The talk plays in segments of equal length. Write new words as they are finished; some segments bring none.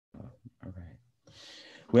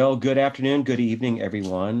Well, good afternoon, good evening,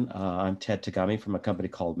 everyone. I'm Ted Tagami from a company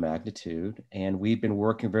called Magnitude, and we've been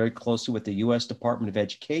working very closely with the U.S. Department of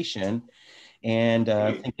Education and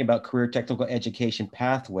thinking about career technical education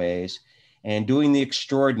pathways and doing the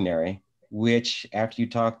extraordinary, which after you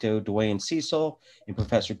talk to DeWayne Cecil and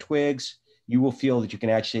Professor Twiggs, you will feel that you can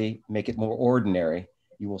actually make it more ordinary.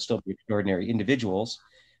 You will still be extraordinary individuals,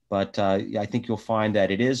 but I think you'll find that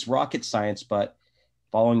it is rocket science, but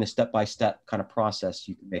following the step-by-step kind of process,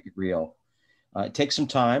 you can make it real. It takes some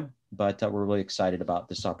time, but we're really excited about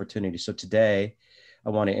this opportunity. So today, I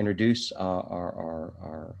want to introduce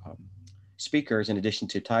our speakers, in addition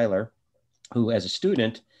to Tyler, who as a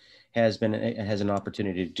student has an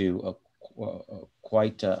opportunity to do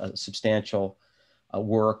quite a substantial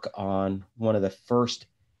work on one of the first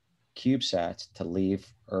CubeSats to leave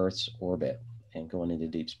Earth's orbit and going into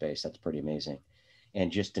deep space. That's pretty amazing. And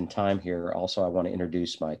just in time here, also, I want to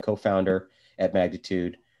introduce my co-founder at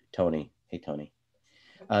Magnitude, Tony. Hey, Tony.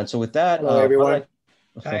 And so with that, hello, everyone.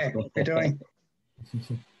 Hi, how you doing?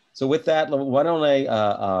 So with that, why don't I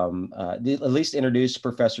at least introduce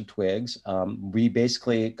Professor Twiggs. We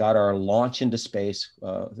basically got our launch into space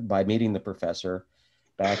by meeting the professor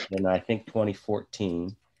back in, I think,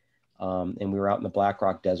 2014. And we were out in the Black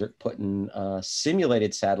Rock Desert putting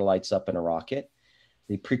simulated satellites up in a rocket.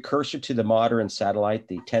 The precursor to the modern satellite,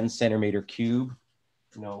 the 10-centimeter cube,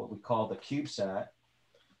 what we call the CubeSat,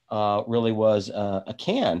 really was a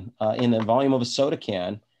can in the volume of a soda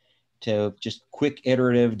can to just quick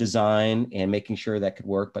iterative design and making sure that could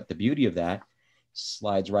work. But the beauty of that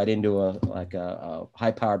slides right into a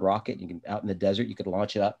high-powered rocket. You can, out in the desert, you could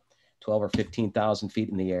launch it up 12 or 15,000 feet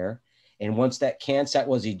in the air. And once that CanSat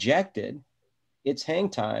was ejected, its hang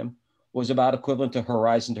time was about equivalent to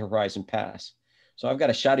horizon pass. So I've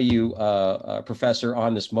got a shot of you, Professor,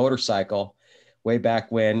 on this motorcycle way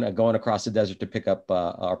back when, going across the desert to pick up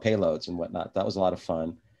our payloads and whatnot. That was a lot of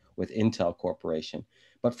fun with Intel Corporation.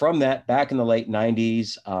 But from that, back in the late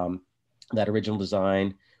 90s, that original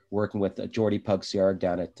design, working with Jordi Puigcerc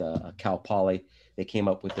down at Cal Poly, they came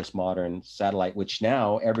up with this modern satellite, which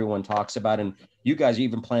now everyone talks about, and you guys are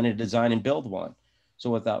even planning to design and build one.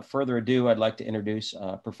 So without further ado, I'd like to introduce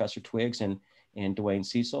Professor Twiggs and DeWayne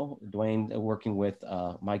Cecil. DeWayne, working with,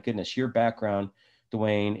 my goodness, your background,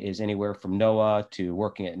 DeWayne, is anywhere from NOAA to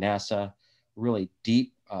working at NASA, really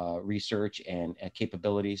deep research and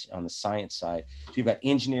capabilities on the science side. So you've got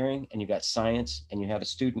engineering and you've got science, and you have a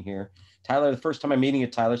student here. Tyler, the first time I'm meeting you,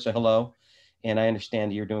 Tyler, so hello. And I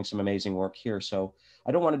understand you're doing some amazing work here. So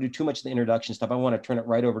I don't want to do too much of the introduction stuff. I want to turn it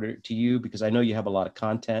right over to you because I know you have a lot of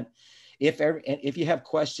content. If you have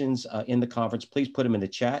questions in the conference, please put them in the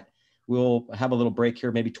chat. We'll have a little break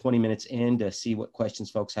here, maybe 20 minutes in, to see what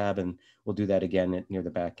questions folks have, and we'll do that again near the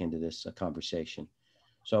back end of this conversation.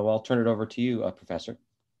 So I'll turn it over to you, Professor.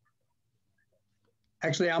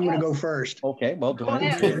 Actually, I'm going to go first. Okay, well,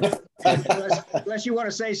 unless you want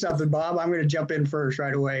to say something, Bob, I'm going to jump in first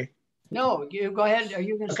right away. No, you go ahead. Are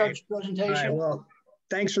you going to start your presentation? All right, well,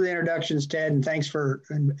 thanks for the introductions, Ted, and thanks for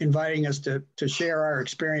inviting us to share our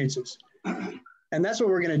experiences. And that's what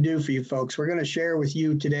we're going to do for you folks. We're going to share with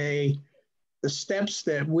you today the steps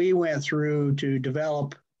that we went through to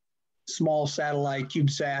develop small satellite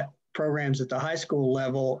CubeSat programs at the high school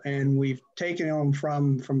level. And we've taken them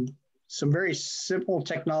from some very simple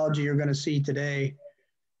technology you're going to see today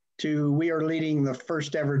to we are leading the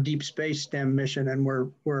first ever deep space STEM mission. And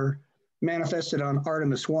we're manifested on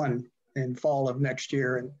Artemis 1 in fall of next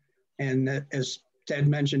year. And as Ted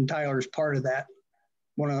mentioned, Tyler's part of that.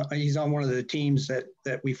 He's on one of the teams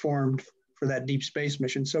that we formed for that deep space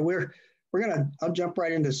mission. So I'll jump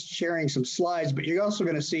right into sharing some slides, but you're also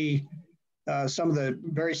going to see some of the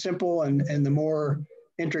very simple and the more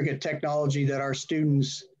intricate technology that our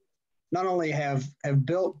students not only have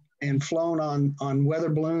built and flown on weather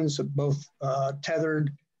balloons, both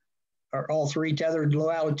tethered, or all three tethered,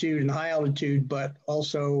 low altitude and high altitude, but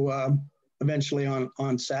also eventually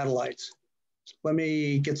on satellites. So let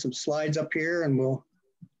me get some slides up here and we'll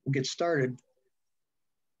get started.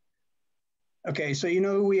 Okay, so you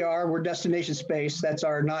know who we are. We're Destination Space. That's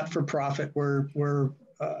our not-for-profit. We're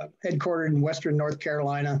headquartered in Western North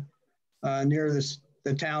Carolina, near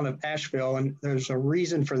the town of Asheville, and there's a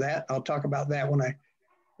reason for that. I'll talk about that when I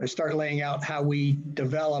start laying out how we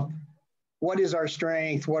develop. What is our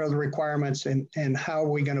strength? What are the requirements? And how are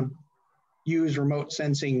we going to use remote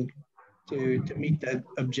sensing to meet the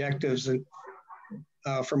objectives and,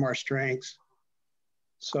 from our strengths?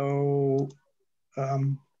 So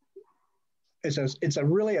it's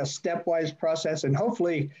really a stepwise process, and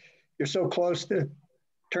hopefully you're so close to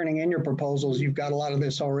turning in your proposals, you've got a lot of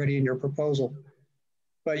this already in your proposal.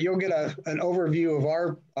 but you'll get an overview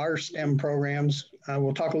of our STEM programs.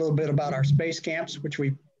 We'll talk a little bit about our space camps, which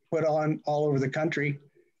we put on all over the country.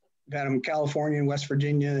 We've had them in California and West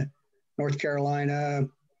Virginia, North Carolina,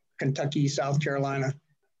 Kentucky, South Carolina.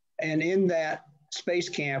 And in that space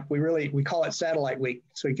camp, we call it Satellite Week.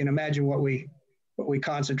 So you can imagine what we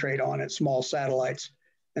concentrate on at small satellites.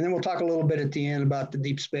 And then we'll talk a little bit at the end about the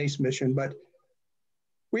deep space mission. But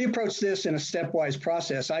we approach this in a stepwise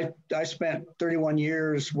process. I spent 31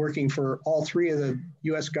 years working for all three of the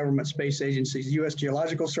U.S. government space agencies, U.S.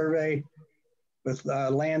 Geological Survey, with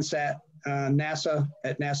Landsat, NASA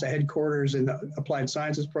at NASA headquarters in the Applied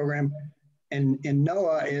Sciences program, and in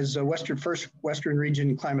NOAA is first Western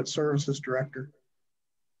Region Climate Services Director.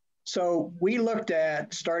 So we looked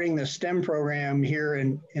at starting the STEM program here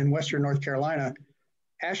in Western North Carolina.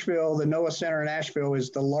 Asheville, the NOAA Center in Asheville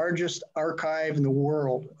is the largest archive in the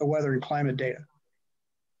world of weather and climate data.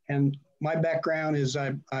 And my background is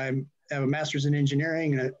I have a master's in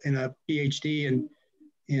engineering and a PhD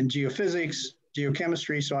in geophysics,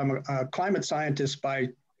 geochemistry. So I'm a climate scientist by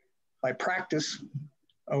practice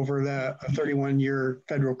over a 31-year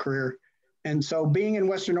federal career. And so being in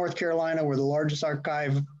Western North Carolina, where the largest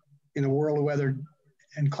archive in the world of weather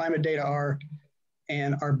and climate data are,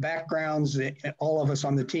 and our backgrounds, all of us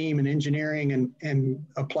on the team in engineering and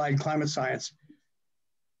applied climate science,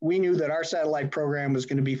 we knew that our satellite program was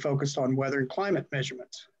going to be focused on weather and climate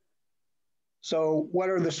measurements. So what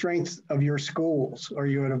are the strengths of your schools? Are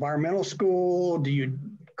you an environmental school? Do you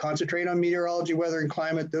concentrate on meteorology, weather, and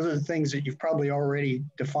climate? Those are the things that you've probably already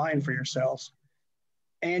defined for yourselves.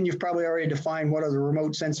 And you've probably already defined what are the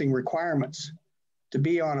remote sensing requirements to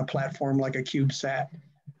be on a platform like a CubeSat,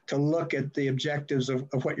 to look at the objectives of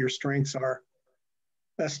what your strengths are.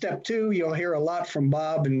 Step two, you'll hear a lot from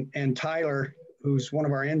Bob and Tyler, who's one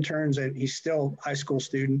of our interns, and he's still a high school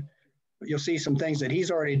student. But you'll see some things that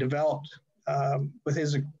he's already developed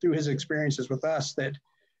through his experiences with us that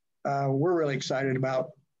we're really excited about.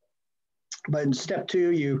 But in step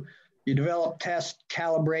two, you develop, test,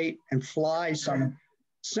 calibrate, and fly some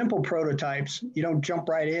simple prototypes. You don't jump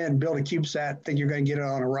right in, build a CubeSat, think you're going to get it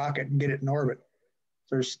on a rocket and get it in orbit.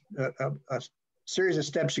 There's a series of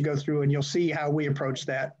steps you go through, and you'll see how we approach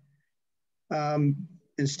that.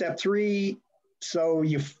 In step three, so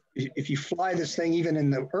if you fly this thing even in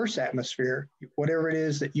the Earth's atmosphere, whatever it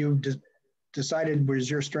is that you've decided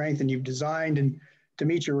was your strength and you've designed and to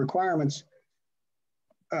meet your requirements,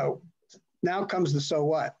 now comes the so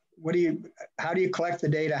what. How do you collect the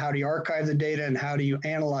data? How do you archive the data? And how do you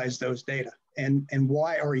analyze those data? And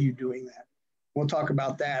why are you doing that? We'll talk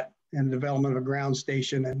about that and the development of a ground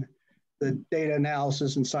station and the data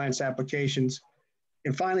analysis and science applications.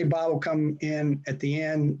 And finally, Bob will come in at the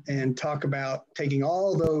end and talk about taking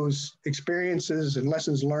all those experiences and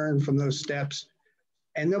lessons learned from those steps.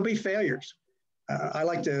 And there'll be failures. I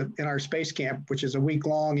like to, in our space camp, which is a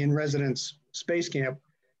week-long in-residence space camp,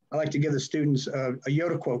 I like to give the students a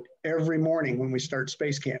Yoda quote every morning when we start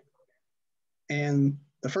space camp. And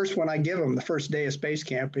the first one I give them the first day of space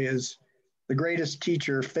camp is, the greatest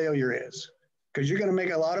teacher failure is. Because you're going to make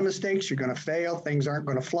a lot of mistakes, you're going to fail, things aren't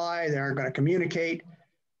going to fly, they aren't going to communicate,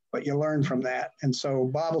 but you learn from that. And so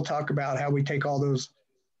Bob will talk about how we take all those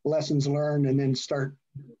lessons learned and then start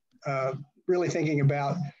really thinking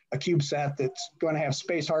about a CubeSat that's going to have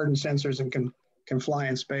space-hardened sensors and can fly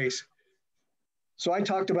in space. So I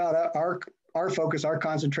talked about our focus, our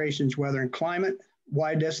concentrations, weather and climate,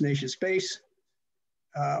 why destination space,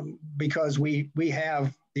 because we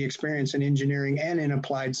have the experience in engineering and in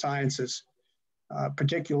applied sciences,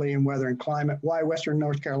 particularly in weather and climate. Why Western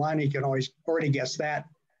North Carolina, you can already guess that.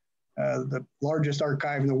 The largest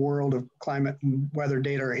archive in the world of climate and weather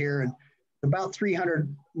data are here, and about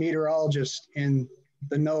 300 meteorologists in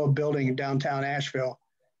the NOAA building in downtown Asheville.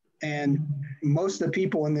 And most of the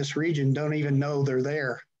people in this region don't even know they're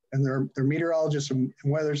there. And they're meteorologists and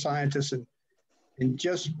weather scientists and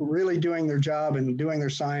just really doing their job and doing their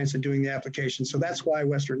science and doing the application. So that's why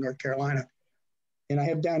Western North Carolina. And I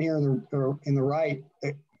have down here in the right,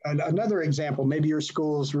 another example, maybe your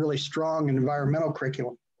school is really strong in environmental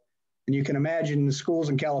curriculum. And you can imagine the schools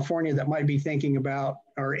in California that might be thinking about,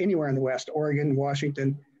 or anywhere in the West, Oregon,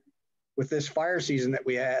 Washington, with this fire season that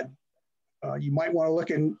we had, you might want to look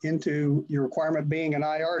into your requirement being an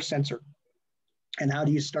IR sensor. And how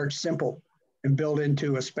do you start simple and build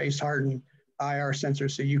into a space-hardened IR sensor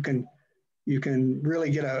so you can really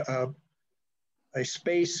get a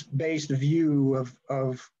space-based view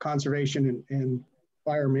of conservation and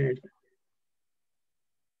fire management.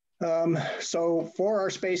 So for our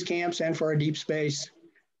space camps and for our deep space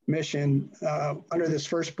mission, under this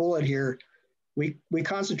first bullet here, we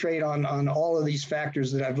concentrate on all of these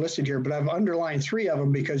factors that I've listed here, but I've underlined 3 of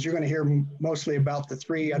them because you're going to hear mostly about the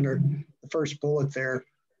 3 under the first bullet there: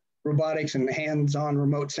 robotics and hands-on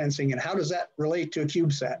remote sensing. And how does that relate to a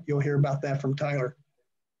CubeSat? You'll hear about that from Tyler.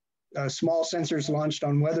 Small sensors launched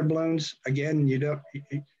on weather balloons. Again,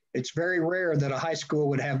 it's very rare that a high school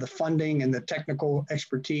would have the funding and the technical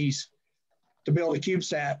expertise to build a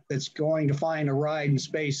CubeSat that's going to find a ride in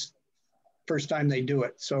space first time they do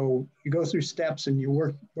it. So you go through steps and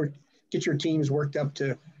you get your teams worked up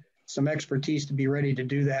to some expertise to be ready to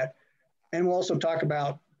do that. And we'll also talk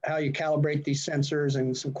about how you calibrate these sensors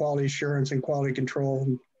and some quality assurance and quality control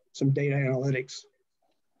and some data analytics.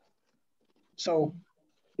 So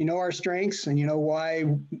you know our strengths and you know why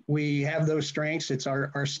we have those strengths. It's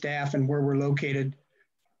our staff and where we're located.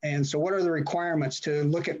 And so what are the requirements to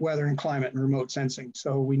look at weather and climate and remote sensing?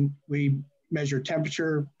 So we measure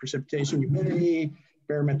temperature, precipitation, humidity,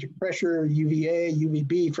 barometric pressure, UVA,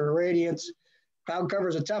 UVB for irradiance. Cloud cover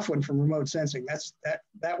is a tough one from remote sensing.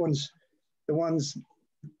 That one's the ones,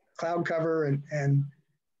 cloud cover and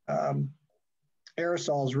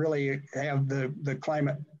aerosols really have the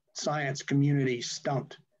climate science community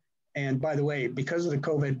stumped. And by the way, because of the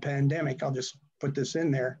COVID pandemic, I'll just put this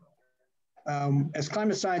in there. As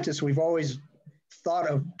climate scientists, we've always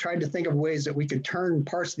tried to think of ways that we could turn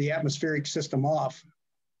parts of the atmospheric system off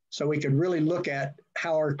so we could really look at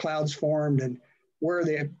how our clouds formed and where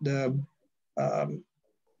the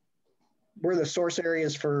source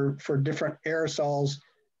areas for different aerosols,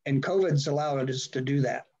 and COVID's allowed us to do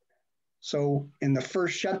that. So in the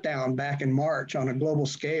first shutdown back in March on a global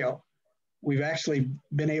scale, we've actually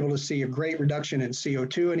been able to see a great reduction in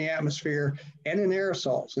CO2 in the atmosphere and in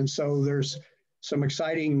aerosols. And so there's some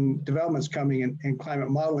exciting developments coming in climate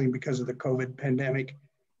modeling because of the COVID pandemic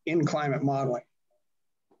in climate modeling.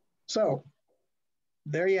 So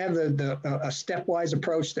there you have a stepwise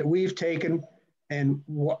approach that we've taken and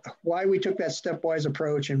why we took that stepwise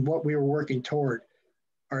approach and what we were working toward.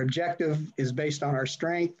 Our objective is based on our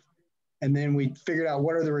strength. And then we figured out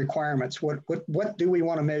what are the requirements, what do we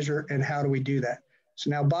want to measure and how do we do that? So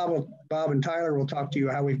now Bob and Tyler will talk to you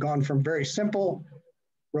how we've gone from very simple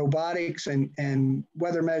robotics and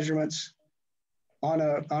weather measurements on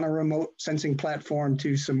a remote sensing platform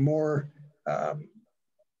to some more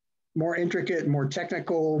intricate, more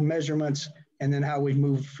technical measurements, and then how we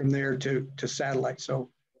move from there to satellite.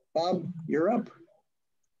 So Bob, you're up.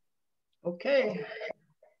 Okay.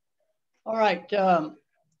 All right.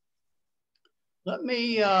 Let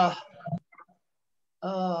me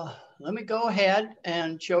go ahead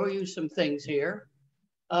and show you some things here.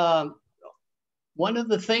 One of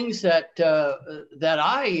the things that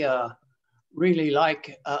I really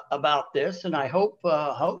like about this, and I hope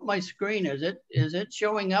my screen is it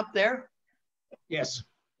showing up there? Yes.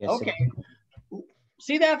 Okay.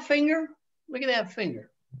 See that finger? Look at that finger.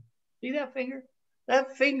 See that finger?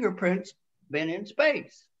 That fingerprint's been in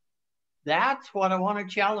space. That's what I want to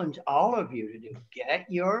challenge all of you to do. Get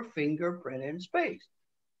your fingerprint in space.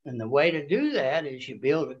 And the way to do that is you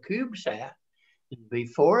build a CubeSat. And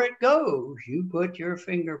before it goes, you put your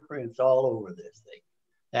fingerprints all over this thing.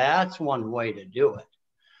 That's one way to do it.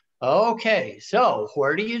 Okay, so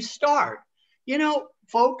where do you start? You know,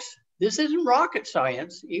 folks, this isn't rocket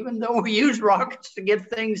science, even though we use rockets to get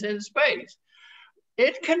things in space.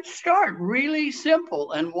 It can start really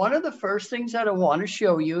simple. And one of the first things that I want to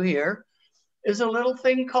show you here is a little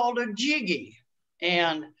thing called a jiggy.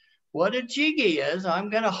 And what a jiggy is,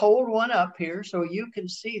 I'm going to hold one up here so you can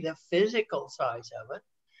see the physical size of it.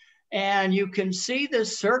 And you can see the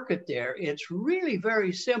circuit there. It's really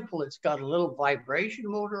very simple. It's got a little vibration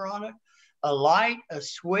motor on it, a light, a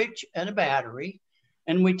switch, and a battery.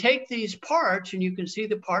 And we take these parts, and you can see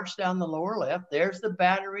the parts down the lower left. There's the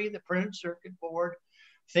battery, the printed circuit board,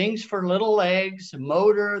 things for little legs, the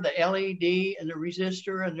motor, the LED, and the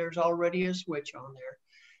resistor, and there's already a switch on there.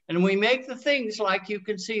 And we make the things like you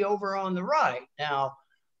can see over on the right. Now,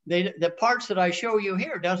 the parts that I show you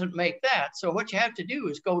here doesn't make that. So what you have to do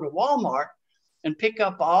is go to Walmart and pick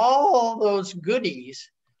up all those goodies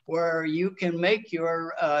where you can make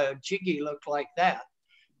your jiggy look like that.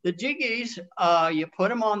 The jiggies, you put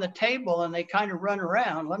them on the table and they kind of run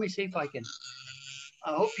around. Let me see if I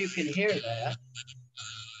hope you can hear that.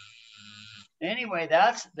 Anyway,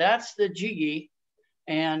 that's the jiggy.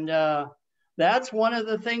 And that's one of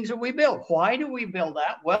the things that we build. Why do we build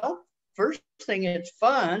that? Well, first thing, it's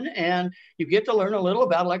fun and you get to learn a little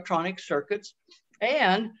about electronic circuits.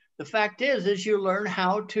 And the fact is you learn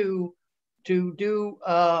how to do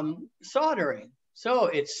soldering. So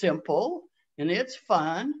it's simple and it's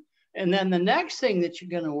fun. And then the next thing that you're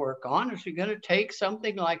going to work on is you're going to take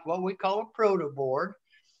something like what we call a proto board.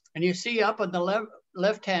 And you see up in the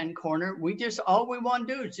left-hand corner, all we want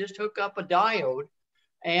to do is just hook up a diode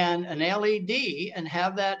and an LED and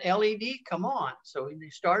have that LED come on. So you're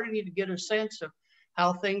starting to get a sense of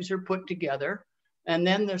how things are put together. And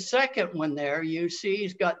then the second one there, you see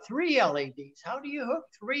he's got 3 LEDs. How do you hook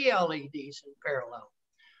 3 LEDs in parallel?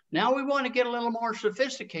 Now we want to get a little more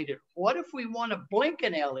sophisticated. What if we want to blink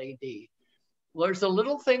an LED? Well, there's a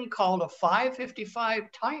little thing called a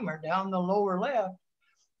 555 timer down the lower left.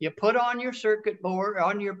 You put on your circuit board,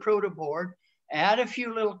 on your proto board, add a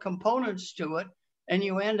few little components to it, and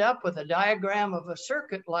you end up with a diagram of a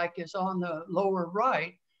circuit like is on the lower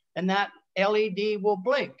right, and that LED will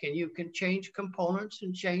blink, and you can change components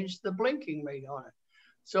and change the blinking rate on it.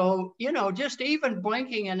 So, you know, just even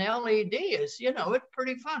blinking an LED is, you know, it's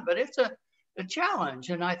pretty fun, but it's a challenge.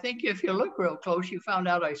 And I think if you look real close, you found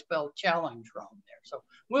out I spelled challenge wrong there. So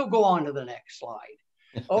we'll go on to the next slide.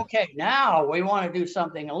 Okay, now we want to do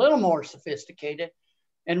something a little more sophisticated.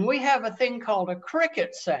 And we have a thing called a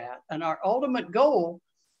CubeSat. And our ultimate goal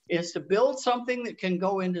is to build something that can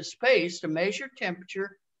go into space to measure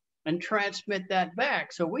temperature and transmit that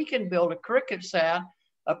back. So we can build a CubeSat,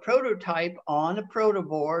 a prototype on a proto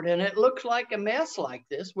board, and it looks like a mess like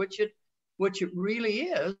this, which it really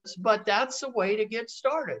is, but that's the way to get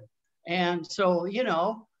started. And so, you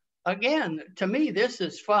know, again, to me, this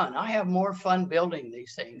is fun. I have more fun building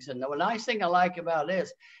these things. And the nice thing I like about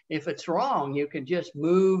this, if it's wrong, you can just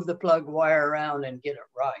move the plug wire around and get it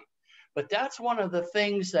right. But that's one of the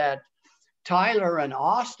things that Tyler and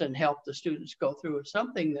Austin helped the students go through, is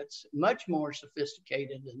something that's much more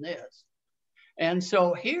sophisticated than this. And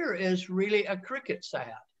so here is really a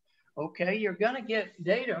CubeSat. Okay, you're going to get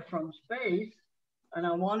data from space. And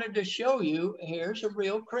I wanted to show you, here's a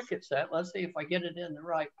real CubeSat. Let's see if I get it in the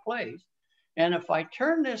right place. And if I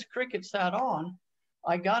turn this CubeSat on,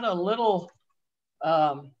 I got a little,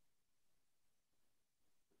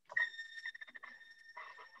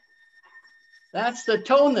 that's the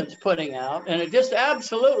tone that's putting out. And it just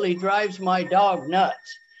absolutely drives my dog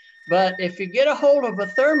nuts. But if you get a hold of a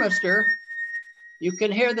thermistor, you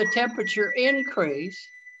can hear the temperature increase.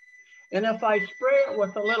 And if I spray it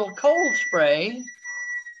with a little cold spray,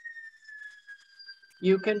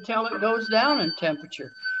 you can tell it goes down in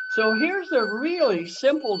temperature. So here's a really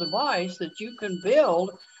simple device that you can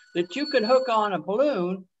build, that you can hook on a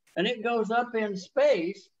balloon, and it goes up in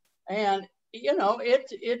space. And you know,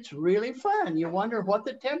 it's really fun. You wonder what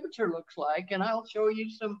the temperature looks like, and I'll show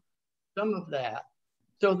you some of that.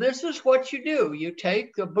 So this is what you do. You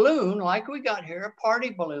take the balloon, like we got here, a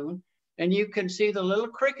party balloon, and you can see the little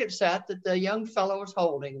CubeSat that the young fellow is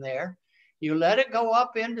holding there. You let it go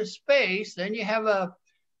up into space, then you have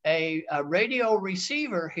a radio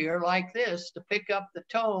receiver here like this to pick up the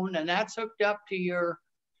tone, and that's hooked up to your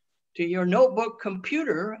notebook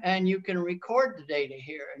computer, and you can record the data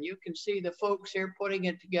here. And you can see the folks here putting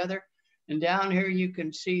it together, and down here you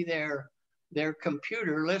can see their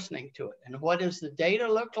computer listening to it. And what does the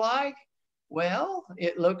data look like? Well,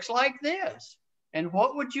 it looks like this. And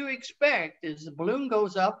what would you expect is the balloon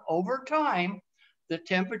goes up over time, the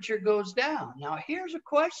temperature goes down. Now, here's a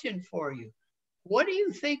question for you. What do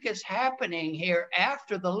you think is happening here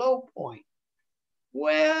after the low point?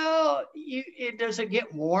 Well, does it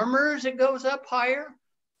get warmer as it goes up higher?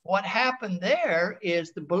 What happened there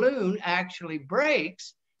is the balloon actually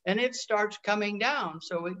breaks and it starts coming down,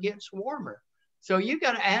 so it gets warmer. So you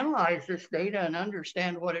got to analyze this data and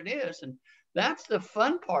understand what it is. And that's the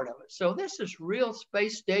fun part of it. So this is real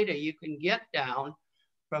space data you can get down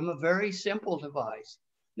from a very simple device.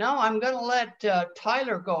 Now I'm going to let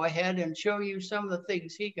Tyler go ahead and show you some of the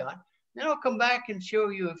things he got. Then I'll come back and show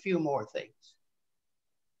you a few more things.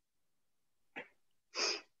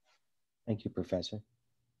 Thank you, Professor.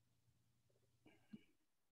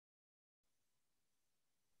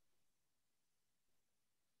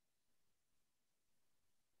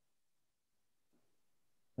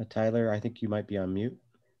 Tyler, I think you might be on mute.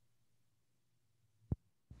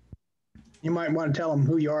 You might want to tell them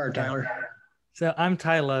who you are, Tyler. So I'm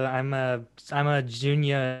Tyler. I'm a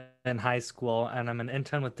junior in high school, and I'm an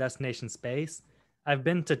intern with Destination Space. I've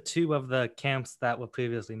been to 2 of the camps that were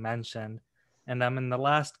previously mentioned, and in the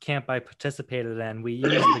last camp I participated in, we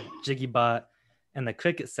used the JiggyBot and the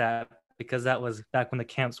CubeSat because that was back when the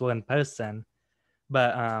camps were in person.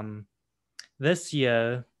 But this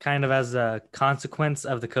year, kind of as a consequence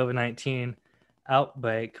of the COVID-19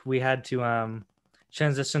 outbreak, we had to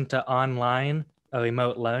transition to online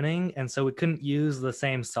remote learning. And so we couldn't use the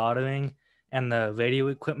same soldering and the radio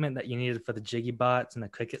equipment that you needed for the JiggyBots and the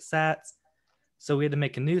CubeSats. So we had to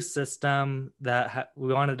make a new system that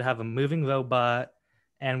we wanted to have a moving robot,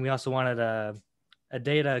 and we also wanted a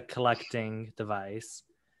data collecting device.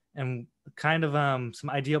 And kind of some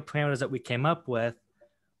ideal parameters that we came up with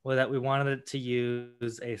were that we wanted it to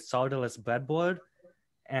use a solderless breadboard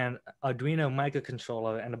and Arduino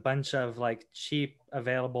microcontroller and a bunch of like cheap,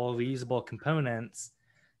 available, reusable components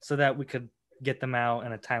so that we could get them out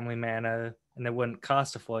in a timely manner and it wouldn't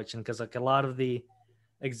cost a fortune, because like a lot of the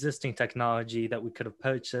existing technology that we could have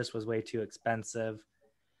purchased was way too expensive.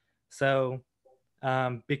 So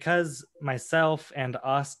because myself and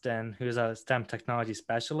Austin, who's a STEM technology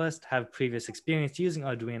specialist, have previous experience using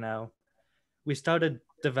Arduino, we started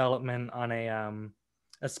development on a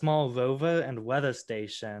small rover and weather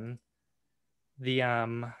station. The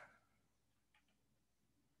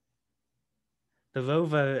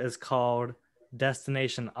rover is called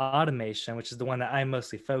Destination Automation, which is the one that I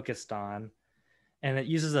mostly focused on. And it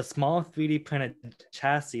uses a small 3D printed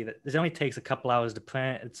chassis that it only takes a couple hours to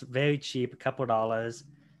print. It's very cheap, a couple $.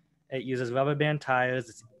 It uses rubber band tires.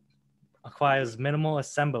 It requires minimal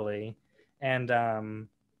assembly. And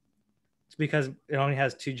it's because it only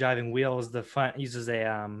has 2 driving wheels. The front uses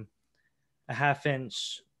a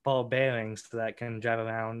 1/2-inch ball bearing so that it can drive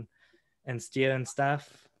around and steer and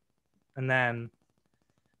stuff. And then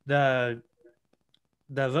the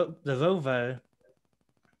rover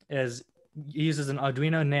uses an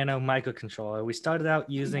Arduino Nano microcontroller. We started out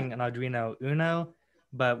using an Arduino Uno,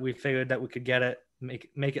 but we figured that we could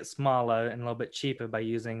make it smaller and a little bit cheaper by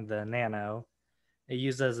using the Nano. It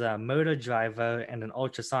uses a motor driver and an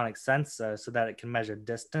ultrasonic sensor so that it can measure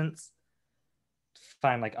distance,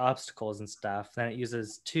 find like obstacles and stuff. Then it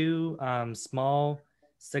uses 2 small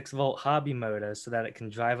 6-volt hobby motors so that it can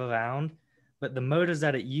drive around. But the motors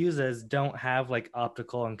that it uses don't have like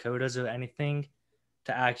optical encoders or anything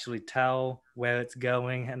to actually tell where it's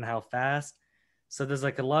going and how fast. So there's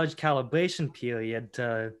like a large calibration period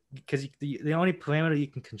because the only parameter you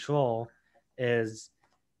can control is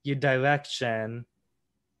your direction,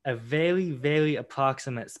 a very, very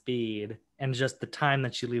approximate speed, and just the time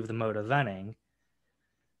that you leave the motor running.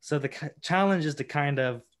 So the challenge is to kind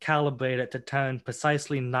of calibrate it to turn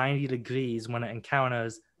precisely 90 degrees when it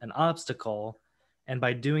encounters an obstacle. And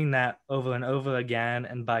by doing that over and over again,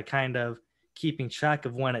 and by kind of keeping track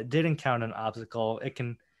of when it did encounter an obstacle, it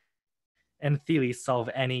can, in theory, solve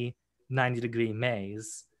any 90-degree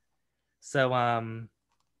maze. So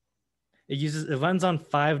it runs on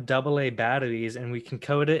 5 AA batteries, and we can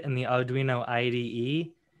code it in the Arduino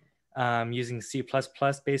IDE using C++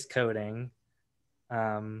 based coding.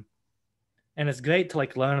 And it's great to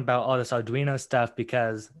like learn about all this Arduino stuff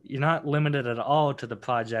because you're not limited at all to the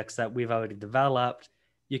projects that we've already developed.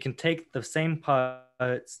 You can take the same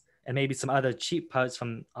parts and maybe some other cheap parts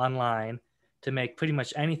from online to make pretty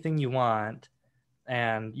much anything you want.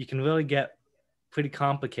 And you can really get pretty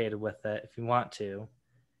complicated with it if you want to.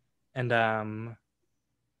 And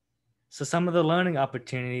so some of the learning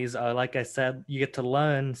opportunities are, like I said, you get to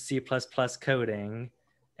learn C++ coding,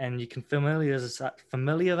 and you can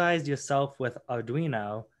familiarize yourself with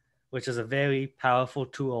Arduino, which is a very powerful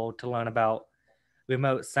tool to learn about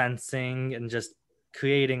remote sensing and just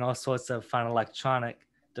creating all sorts of fun electronic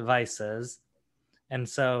devices. And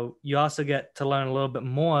so you also get to learn a little bit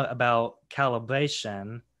more about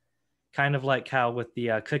calibration, kind of like how with the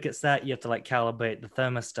CubeSat, you have to like calibrate the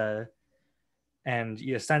thermistor, and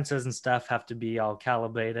your sensors and stuff have to be all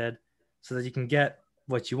calibrated so that you can get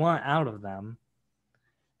what you want out of them.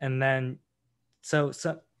 And then so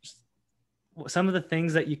some of the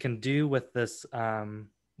things that you can do with this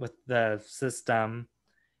with the system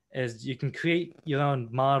is you can create your own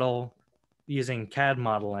model using CAD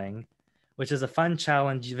modeling, which is a fun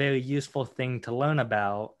challenge, very useful thing to learn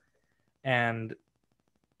about. And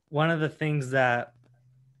one of the things that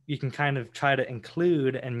you can kind of try to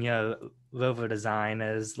include in your rover design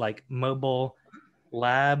is like mobile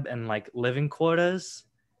lab and like living quarters.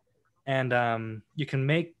 And you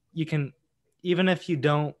can, even if you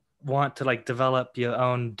don't want to like develop your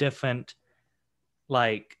own different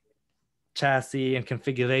like chassis and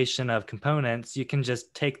configuration of components, you can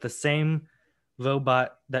just take the same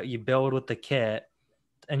robot that you build with the kit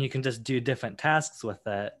and you can just do different tasks with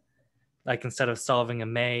it. Like instead of solving a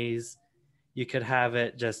maze, you could have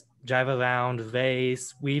it just drive around,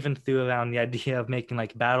 race. We even threw around the idea of making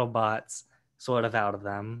like battle bots sort of out of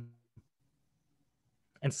them.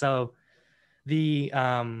 And so the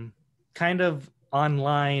kind of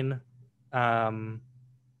online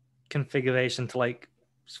configuration to like,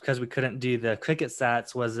 because we couldn't do the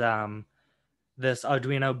CubeSats, was this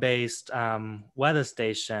Arduino based weather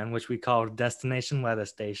station, which we called Destination Weather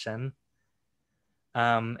Station.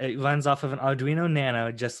 It runs off of an Arduino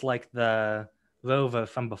Nano, just like the Rover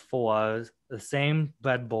from before, the same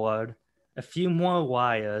breadboard, a few more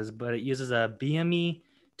wires, but it uses a BME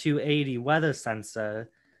 280 weather sensor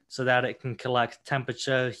so that it can collect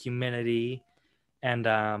temperature, humidity, and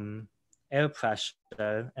air pressure.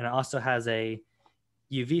 And it also has a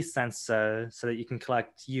UV sensor so that you can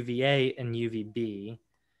collect UVA and UVB.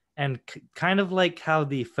 And kind of like how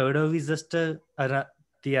the photoresistor, the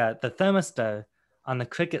thermistor on the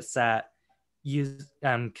CubeSat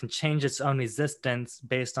can change its own resistance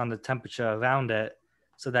based on the temperature around it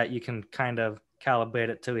so that you can kind of calibrate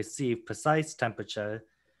it to receive precise temperature.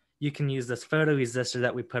 You can use this photoresistor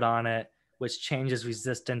that we put on it, which changes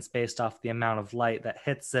resistance based off the amount of light that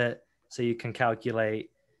hits it, so you can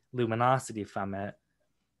calculate luminosity from it.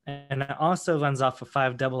 And it also runs off of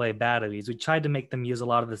 5 AA batteries. We tried to make them use a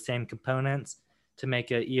lot of the same components to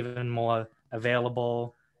make it even more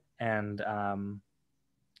available and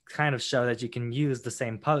kind of show that you can use the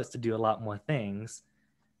same parts to do a lot more things.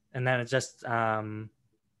 And then it just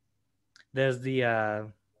there's the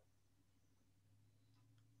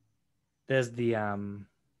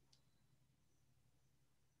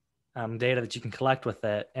data that you can collect with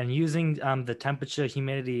it, and using the temperature,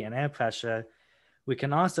 humidity, and air pressure, we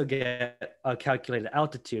can also get a calculated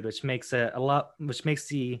altitude, which makes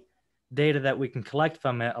the data that we can collect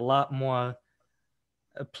from it a lot more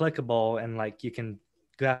applicable, and like you can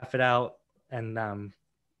graph it out and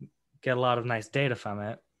get a lot of nice data from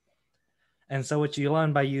it. And so what you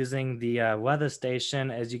learn by using the weather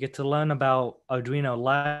station is you get to learn about Arduino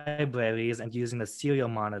libraries and using the serial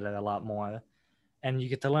monitor a lot more. And you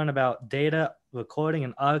get to learn about data recording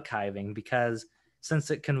and archiving, because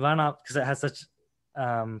since it can run up, because it has such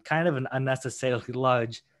kind of an unnecessarily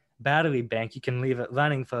large battery bank, you can leave it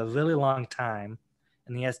running for a really long time.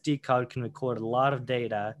 And the SD card can record a lot of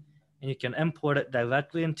data, and you can import it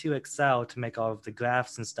directly into Excel to make all of the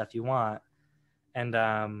graphs and stuff you want. And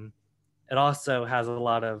it also has a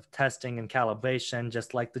lot of testing and calibration,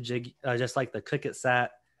 just like the CubeSat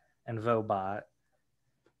and robot.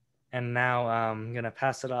 And now I'm going to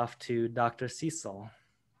pass it off to Dr. Cecil.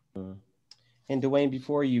 And DeWayne,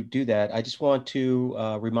 before you do that, I just want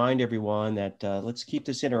to remind everyone that let's keep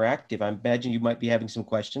this interactive. I imagine you might be having some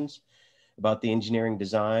questions about the engineering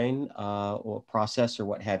design or process or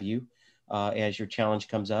what have you as your challenge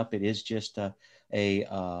comes up. It is just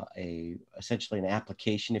essentially an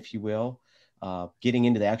application, if you will. Getting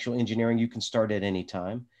into the actual engineering, you can start at any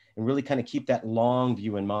time, and really kind of keep that long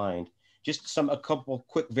view in mind. Just a couple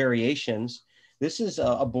quick variations. This is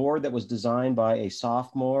a board that was designed by a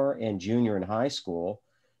sophomore and junior in high school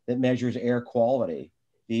that measures air quality.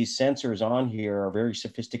 These sensors on here are very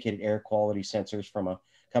sophisticated air quality sensors from a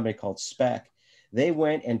company called Spec. They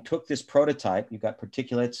went and took this prototype. You've got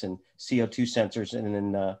particulates and CO2 sensors,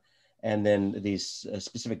 and then these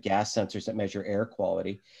specific gas sensors that measure air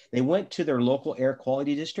quality. They went to their local air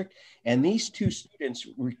quality district, and these two students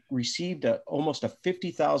received almost a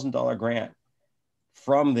 $50,000 grant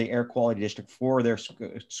from the air quality district for their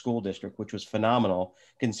school district, which was phenomenal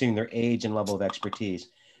considering their age and level of expertise.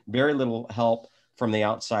 Very little help from the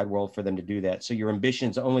outside world for them to do that. So your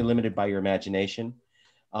ambition's only limited by your imagination.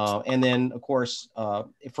 And then, of course,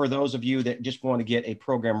 for those of you that just want to get a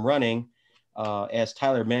program running, as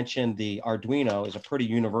Tyler mentioned, the Arduino is a pretty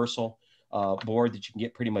universal board that you can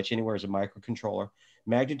get pretty much anywhere as a microcontroller.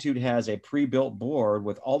 Magnitude has a pre-built board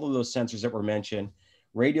with all of those sensors that were mentioned,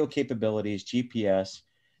 radio capabilities, GPS,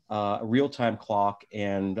 a real-time clock,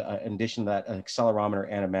 and in addition to that, an accelerometer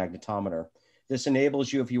and a magnetometer. This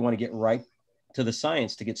enables you, if you want to get right to the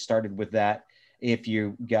science, to get started with that if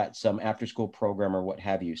you got some after-school program or what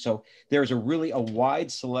have you. So there's a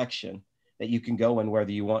wide selection that you can go in,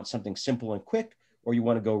 whether you want something simple and quick or you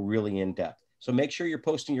want to go really in depth. So make sure you're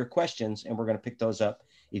posting your questions, and we're going to pick those up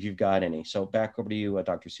if you've got any. So back over to you,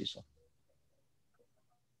 Dr. Cecil.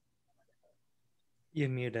 You're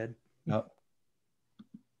muted. Oh.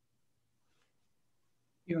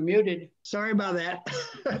 You're muted. Sorry about that.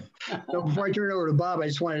 So before I turn it over to Bob, I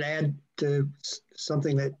just wanted to add to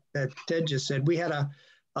something that Ted just said. We had a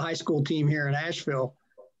high school team here in Asheville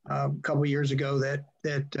a couple of years ago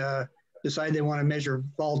that decided they want to measure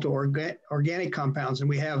volatile organic compounds. And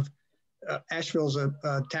we have, Asheville's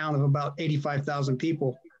a town of about 85,000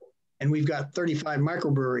 people, and we've got 35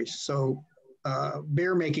 microbreweries. So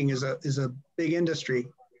beer making is a big industry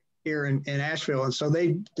here in Asheville. And so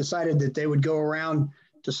they decided that they would go around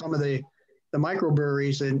to some of the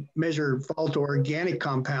microbreweries and measure volatile organic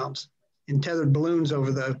compounds in tethered balloons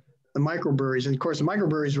over the microbreweries. And of course, the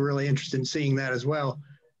microbreweries were really interested in seeing that as well.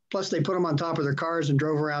 Plus, they put them on top of their cars and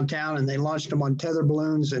drove around town, and they launched them on tether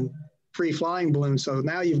balloons. And free flying balloon. So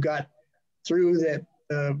now you've got through that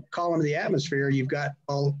column of the atmosphere, you've got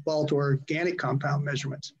volatile organic compound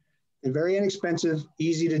measurements. And very inexpensive,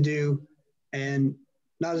 easy to do, and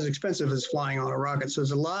not as expensive as flying on a rocket. So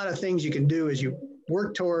there's a lot of things you can do as you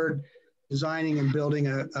work toward designing and building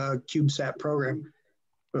a CubeSat program.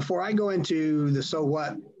 Before I go into the so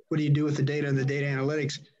what do you do with the data and the data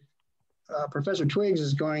analytics, Professor Twiggs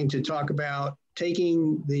is going to talk about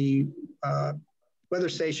taking the weather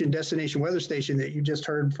station, destination weather station that you just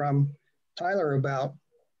heard from Tyler about,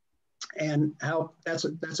 and how that's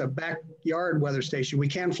a backyard weather station. We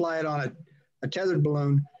can fly it on a tethered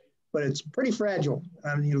balloon, but it's pretty fragile.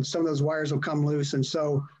 You know, some of those wires will come loose. And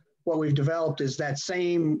so what we've developed is that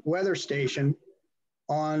same weather station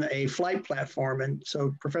on a flight platform. And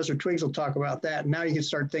so Professor Twiggs will talk about that. And now you can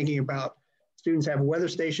start thinking about students have a weather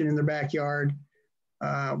station in their backyard.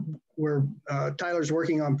 Tyler's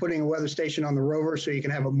working on putting a weather station on the rover so you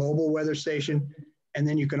can have a mobile weather station. And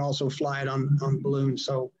then you can also fly it on balloons.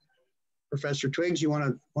 So Professor Twiggs, you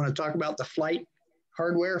want to talk about the flight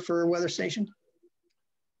hardware for a weather station?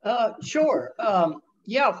 Sure.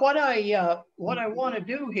 Yeah, what I want to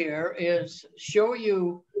do here is show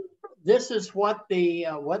you, this is what the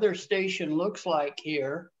weather station looks like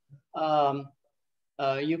here.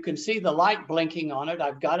 You can see the light blinking on it.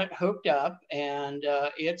 I've got it hooked up, and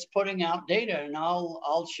it's putting out data, and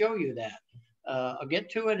I'll show you that. I'll get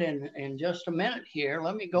to it in just a minute here.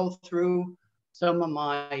 Let me go through some of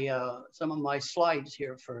my slides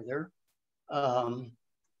here further.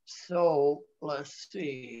 So let's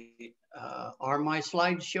see, are my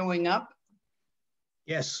slides showing up?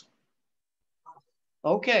 Yes.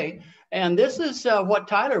 Okay, and this is what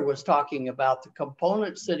Tyler was talking about, the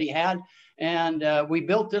components that he had, and we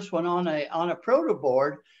built this one on a proto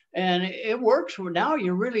board, and it works. Now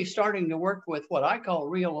you're really starting to work with what I call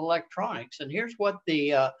real electronics, and here's what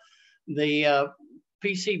the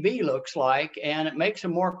PCB looks like, and it makes a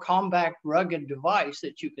more compact, rugged device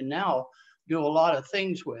that you can now do a lot of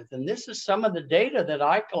things with. And this is some of the data that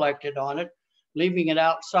I collected on it, leaving it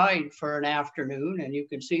outside for an afternoon, and you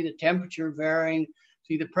can see the temperature varying.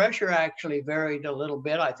 See, the pressure actually varied a little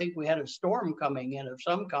bit. I think we had a storm coming in of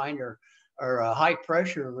some kind, or a high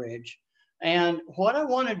pressure ridge. And what I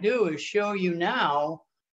want to do is show you now,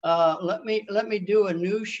 let me do a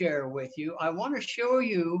new share with you. I want to show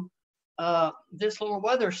you this little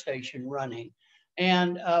weather station running.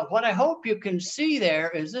 And what I hope you can see there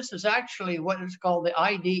is this is actually what is called the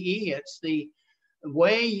IDE. It's the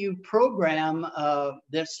way you program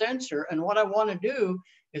this sensor. And what I want to do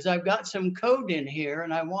is I've got some code in here,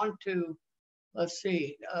 and I want to, let's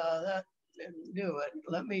see, that didn't do it.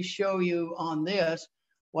 Let me show you on this.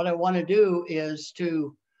 What I want to do is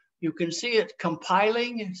you can see it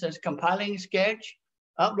compiling. It says compiling sketch,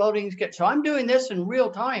 uploading sketch. So I'm doing this in real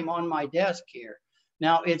time on my desk here.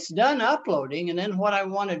 Now it's done uploading, and then what I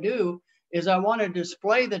want to do is I want to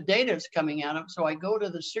display the data that's coming out of it. So I go to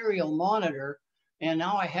the serial monitor, and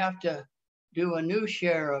now I have to do a new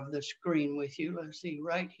share of the screen with you. Let's see,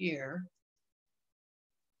 right here.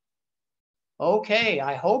 Okay,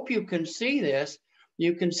 I hope you can see this.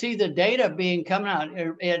 You can see the data being coming out.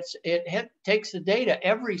 It takes the data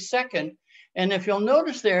every second. And if you'll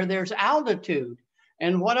notice there's altitude.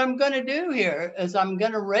 And what I'm going to do here is I'm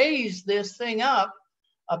going to raise this thing up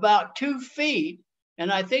about 2 feet.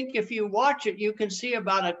 And I think if you watch it, you can see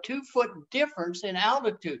about a 2-foot difference in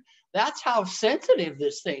altitude. That's how sensitive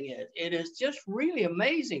this thing is. It is just really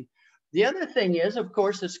amazing. The other thing is, of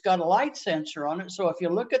course, it's got a light sensor on it. So if you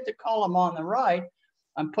look at the column on the right,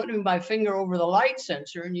 I'm putting my finger over the light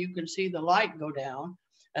sensor, and you can see the light go down.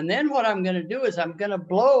 And then what I'm going to do is I'm going to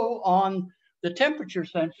blow on the temperature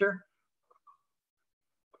sensor,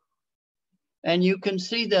 and you can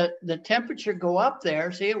see the temperature go up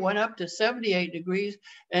there. See, it went up to 78 degrees,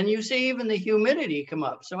 and you see even the humidity come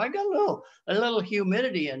up. So I got a little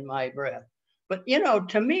humidity in my breath. But, you know,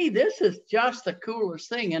 to me, this is just the coolest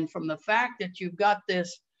thing. And from the fact that you've got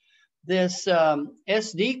this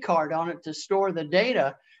SD card on it to store the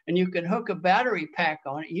data, and you can hook a battery pack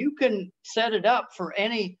on it, you can set it up for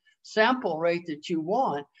any sample rate that you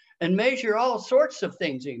want and measure all sorts of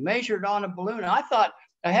things. You measure it on a balloon. I thought,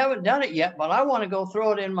 I haven't done it yet, but I want to go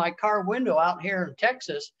throw it in my car window out here in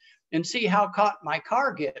Texas and see how hot my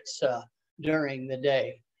car gets during the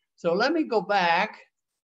day. So let me go back.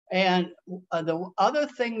 And the other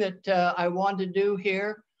thing that I want to do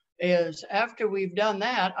here is, after we've done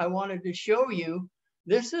that, I wanted to show you,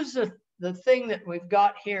 this is the thing that we've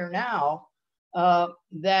got here now,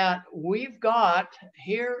 that we've got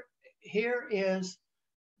here. Here is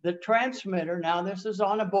the transmitter. Now this is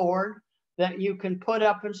on a board. that you can put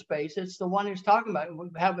up in space. It's the one he's talking about. We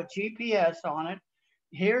have a GPS on it.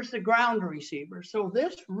 Here's the ground receiver. So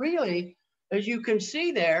this really, as you can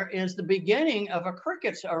see there, is the beginning of a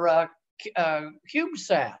cricket's or a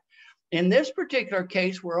CubeSat. In this particular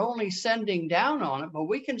case, we're only sending down on it, but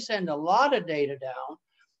we can send a lot of data down,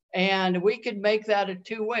 and we could make that a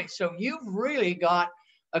two-way. So you've really got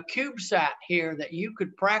a CubeSat here that you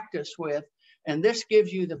could practice with, and this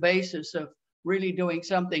gives you the basis of really doing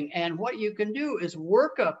something. And what you can do is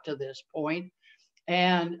work up to this point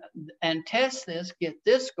and test this, get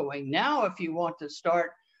this going. Now, if you want to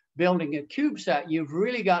start building a CubeSat, you've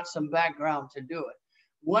really got some background to do it.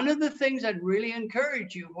 One of the things I'd really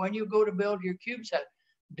encourage you when you go to build your CubeSat,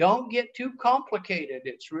 don't get too complicated.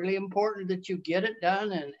 It's really important that you get it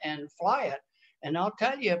done and fly it. And I'll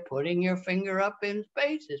tell you, putting your finger up in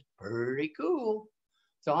space is pretty cool.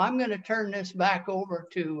 So I'm going to turn this back over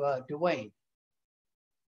to DeWayne.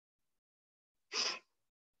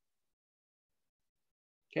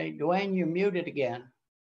 Okay, DeWayne, you're muted again.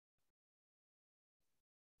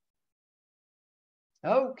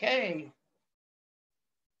 Okay.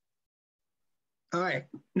 All right,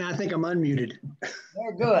 now I think I'm unmuted.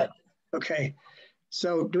 We're good. Okay,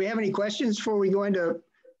 so do we have any questions before we go into,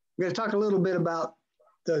 we're going to talk a little bit about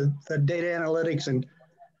the data analytics and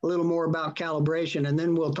a little more about calibration, and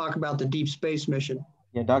then we'll talk about the deep space mission.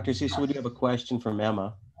 Yeah, Dr. Cecil, we do have a question from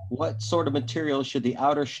Emma. What sort of material should the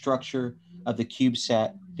outer structure of the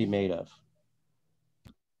CubeSat be made of?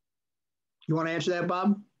 You want to answer that,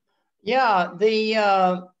 Bob? Yeah, the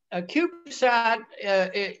CubeSat,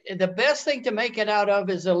 the best thing to make it out of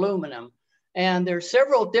is aluminum. And there's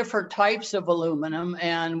several different types of aluminum,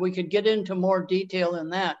 and we could get into more detail in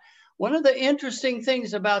that. One of the interesting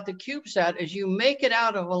things about the CubeSat is you make it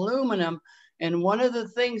out of aluminum, and one of the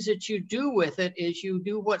things that you do with it is you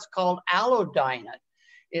do what's called allodyne it.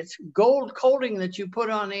 It's gold coating that you put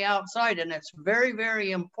on the outside, and it's very,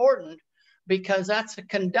 very important because that's a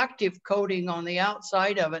conductive coating on the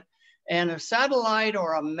outside of it. And a satellite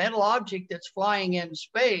or a metal object that's flying in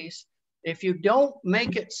space, if you don't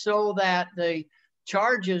make it so that the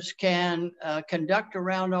charges can conduct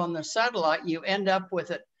around on the satellite, you end up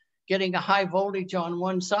with it getting a high voltage on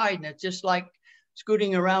one side, and it's just like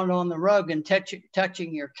scooting around on the rug and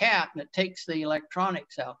touching your cat, and it takes the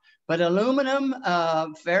electronics out. But aluminum,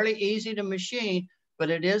 fairly easy to machine, but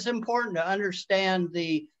it is important to understand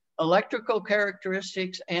the electrical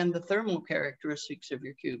characteristics and the thermal characteristics of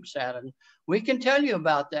your CubeSat. And we can tell you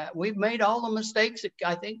about that. We've made all the mistakes that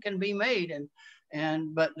I think can be made,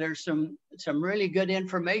 but there's some really good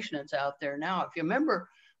information that's out there now. If you remember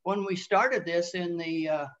when we started this in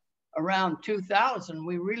the around 2000,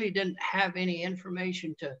 we really didn't have any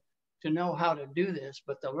information to know how to do this,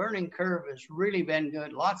 but the learning curve has really been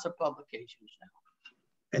good. Lots of publications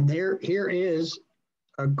now. And here is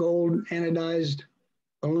a gold anodized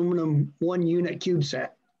aluminum 1 unit CubeSat.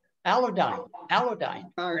 Allodyne.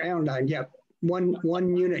 Allodyne, yeah.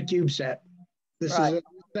 One unit CubeSat. This right. Is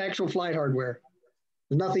actual flight hardware.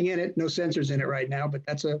 There's nothing in it, no sensors in it right now, but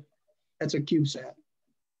that's a CubeSat.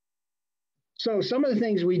 So some of the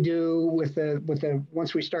things we do with the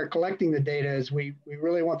once we start collecting the data is we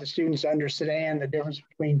really want the students to understand the difference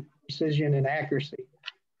between precision and accuracy.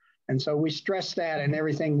 And so we stress that in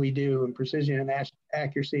everything we do, in precision and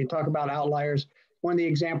accuracy, and talk about outliers. One of the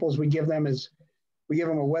examples we give them is we give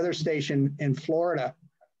them a weather station in Florida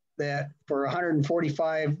that for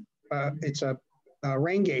 145, it's a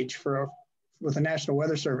rain gauge with the National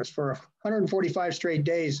Weather Service. For 145 straight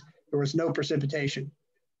days, there was no precipitation.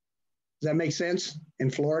 Does that make sense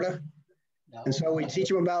in Florida? No. And so we teach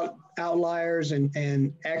them about outliers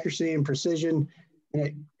and accuracy and precision. And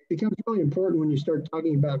it becomes really important when you start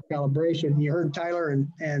talking about calibration. You heard Tyler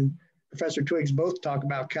and Professor Twiggs both talk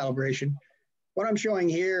about calibration. What I'm showing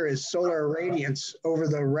here is solar irradiance over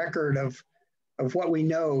the record of what we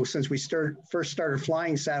know since we first started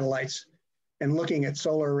flying satellites and looking at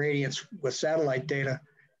solar irradiance with satellite data.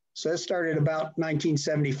 So this started about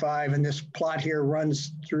 1975, and this plot here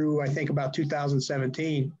runs through, I think, about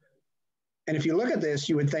 2017. And if you look at this,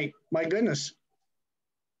 you would think, my goodness,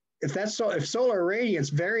 if solar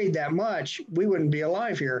irradiance varied that much, we wouldn't be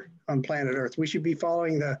alive here on planet Earth. We should be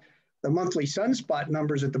following the monthly sunspot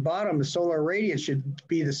numbers at the bottom. The solar irradiance should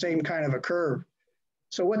be the same kind of a curve.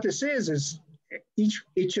 So what this is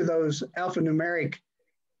each of those alphanumeric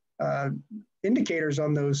indicators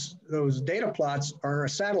on those data plots are a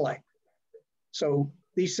satellite. So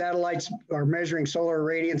these satellites are measuring solar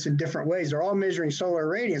irradiance in different ways. They're all measuring solar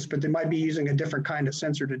irradiance, but they might be using a different kind of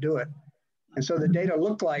sensor to do it. And so the data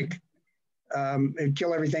look like it'd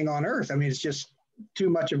kill everything on Earth. I mean, it's just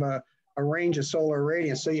too much of a a range of solar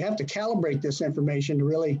irradiance. So you have to calibrate this information to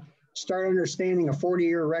really start understanding a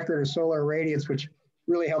 40-year record of solar irradiance, which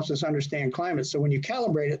really helps us understand climate. So when you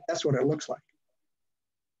calibrate it, that's what it looks like.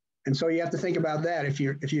 And so you have to think about that. If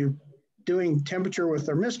you're doing temperature with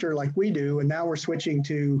thermistor like we do, and now we're switching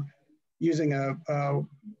to using a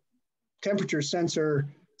temperature sensor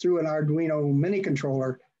through an Arduino mini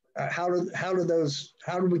controller, how do we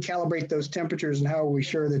calibrate those temperatures, and how are we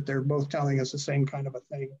sure that they're both telling us the same kind of a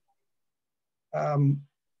thing?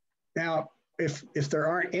 Now, if there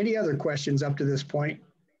aren't any other questions up to this point,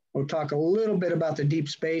 we'll talk a little bit about the deep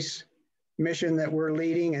space mission that we're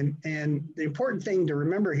leading. And the important thing to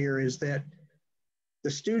remember here is that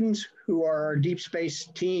the students who are our deep space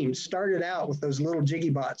teams started out with those little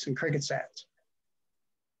JiggyBots and CricketSats.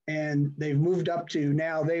 And they've moved up to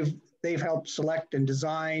now they've helped select and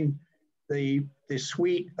design the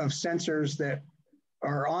suite of sensors that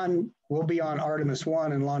will be on Artemis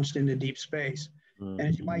 1 and launched into deep space. And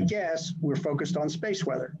as you might guess, we're focused on space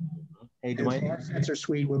weather. Hey, DeWayne, our sensor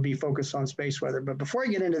suite would be focused on space weather. But before I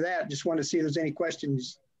get into that, just want to see if there's any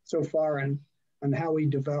questions so far on how we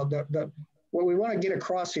developed that. What we want to get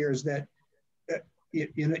across here is that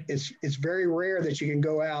it's very rare that you can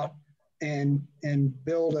go out and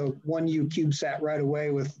build a 1U CubeSat right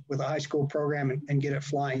away with a high school program and get it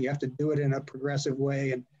flying. You have to do it in a progressive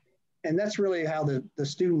way. And that's really how the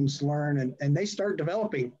students learn, and they start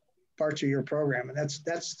developing parts of your program. And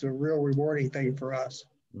that's the real rewarding thing for us.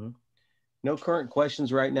 Mm-hmm. No current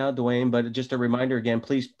questions right now, DeWayne, but just a reminder again,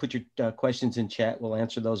 please put your questions in chat. We'll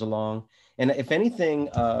answer those along. And if anything,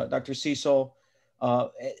 Dr. Cecil,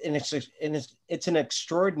 and it's an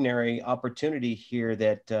extraordinary opportunity here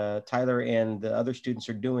that Tyler and the other students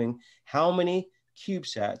are doing. How many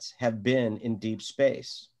CubeSats have been in deep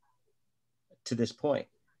space to this point?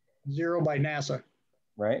 0 by NASA.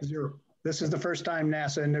 Right? 0. This is the first time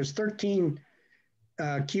NASA, and there's 13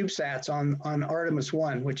 CubeSats on Artemis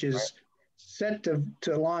 1, which is set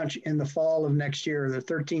to launch in the fall of next year. There are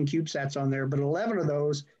 13 CubeSats on there, but 11 of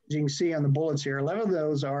those, as you can see on the bullets here, 11 of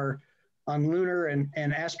those are on lunar and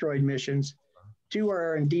asteroid missions. 2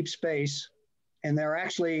 are in deep space, and they're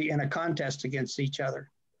actually in a contest against each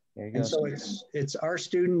other. And so it's our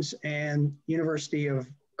students and University of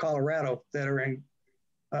Colorado that are in,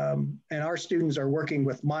 and our students are working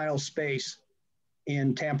with MileSpace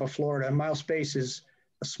in Tampa, Florida. And MileSpace is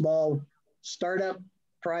a small startup,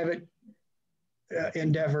 private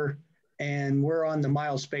endeavor, and we're on the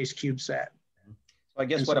MileSpace CubeSat. So I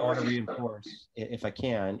guess what I want to reinforce, if I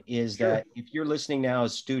can, is that if you're listening now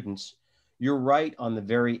as students, you're right on the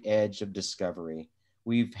very edge of discovery.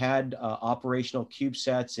 We've had operational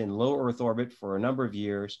CubeSats in low Earth orbit for a number of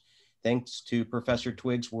years, thanks to Professor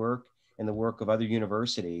Twiggs' work and the work of other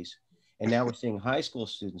universities. And now we're seeing high school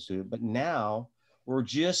students do it. But now we're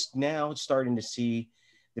just now starting to see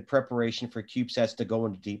the preparation for CubeSats to go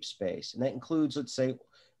into deep space. And that includes, let's say,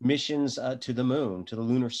 missions to the moon, to the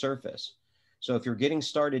lunar surface. So if you're getting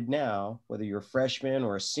started now, whether you're a freshman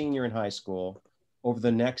or a senior in high school, over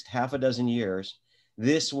the next half a dozen years,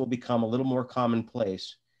 this will become a little more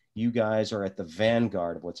commonplace. You guys are at the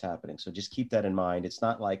vanguard of what's happening. So just keep that in mind. It's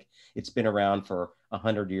not like it's been around for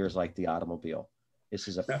 100 years like the automobile. This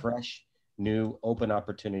is a fresh, new, open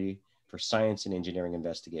opportunity for science and engineering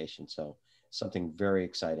investigation. So something very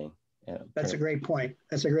exciting. That's a great point.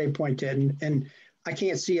 That's a great point, Ted. And I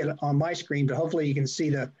can't see it on my screen, but hopefully you can see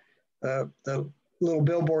the little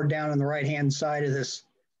billboard down on the right-hand side of this,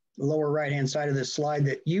 lower right-hand side of this slide,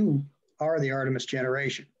 that you are the Artemis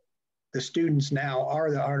generation. The students now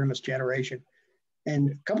are the Artemis generation.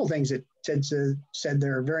 And a couple of things that Ted said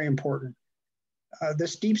there are very important.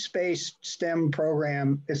 This deep space STEM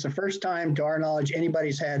program is the first time, to our knowledge,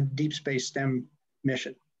 anybody's had deep space STEM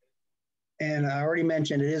mission. And I already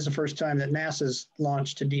mentioned it is the first time that NASA's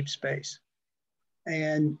launched to deep space.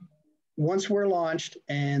 And once we're launched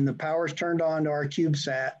and the power's turned on to our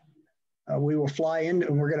CubeSat, we will fly in,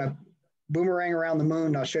 and we're going to boomerang around the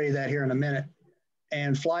moon. I'll show you that here in a minute,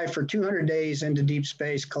 and fly for 200 days into deep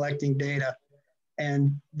space collecting data.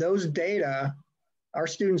 And those data, our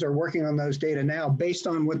students are working on those data now based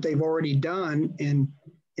on what they've already done in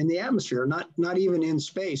the atmosphere, not even in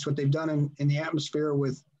space, what they've done in the atmosphere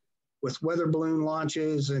with weather balloon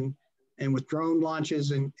launches and with drone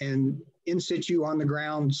launches and in situ on the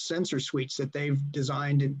ground sensor suites that they've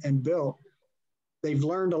designed and built. They've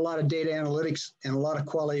learned a lot of data analytics and a lot of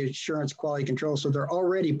quality assurance, quality control. So they're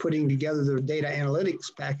already putting together their data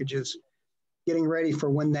analytics packages, getting ready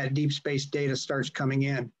for when that deep space data starts coming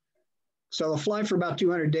in. So they'll fly for about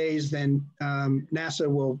 200 days, then NASA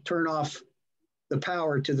will turn off the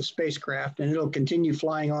power to the spacecraft and it'll continue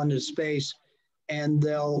flying on to space, and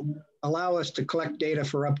they'll allow us to collect data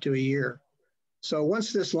for up to a year. So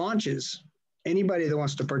once this launches, anybody that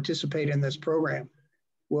wants to participate in this program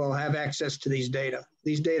will have access to these data.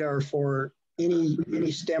 These data are for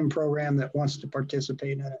any STEM program that wants to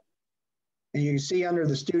participate in it. And you can see under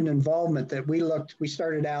the student involvement that we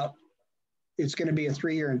started out, it's going to be a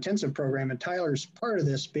 3-year intensive program, and Tyler's part of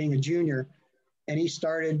this being a junior, and he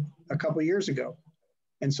started a couple years ago.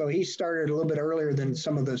 And so he started a little bit earlier than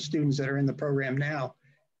some of the students that are in the program now.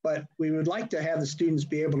 But we would like to have the students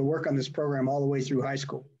be able to work on this program all the way through high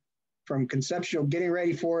school, from conceptual, getting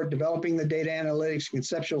ready for it, developing the data analytics,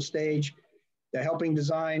 conceptual stage, to helping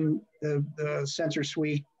design the sensor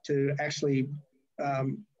suite, to actually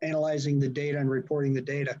analyzing the data and reporting the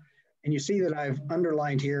data. And you see that I've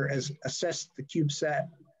underlined here as assist the CubeSat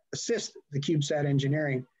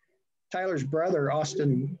engineering. Tyler's brother,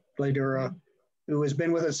 Austin Bladura, who has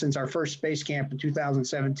been with us since our first space camp in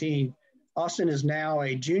 2017. Austin is now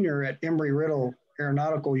a junior at Embry-Riddle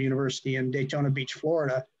Aeronautical University in Daytona Beach,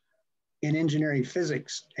 Florida, in engineering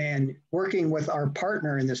physics, and working with our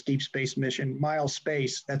partner in this deep space mission, Miles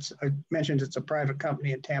Space. That's, I mentioned it's a private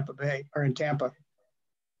company in Tampa Bay, or in Tampa.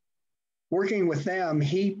 Working with them,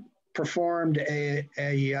 he performed a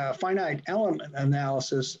finite element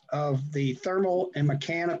analysis of the thermal and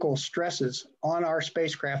mechanical stresses on our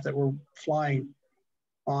spacecraft that we're flying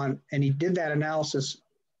on. And he did that analysis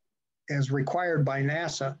as required by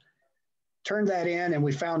NASA, turned that in, and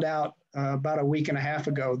we found out about a week and a half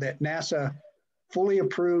ago that NASA fully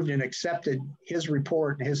approved and accepted his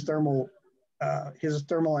report and his thermal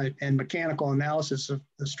and mechanical analysis of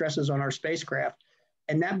the stresses on our spacecraft.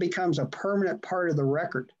 And that becomes a permanent part of the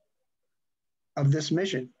record of this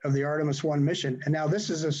mission, of the Artemis 1 mission. And now this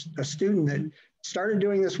is a student that started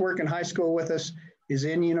doing this work in high school with us, is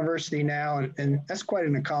in university now, and that's quite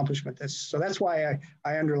an accomplishment. So that's why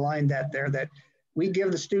I underlined that there, that we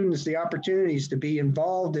give the students the opportunities to be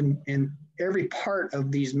involved in every part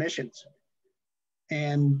of these missions.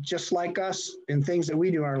 And just like us in things that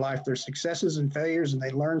we do in our life, there's successes and failures, and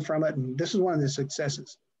they learn from it, and this is one of the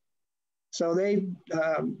successes. So they,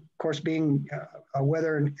 of course, being a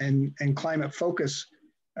weather and climate focus,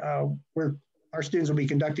 our students will be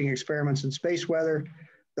conducting experiments in space weather.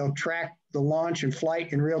 They'll track the launch and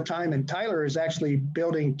flight in real time. And Tyler is actually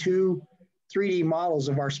building 2 3D models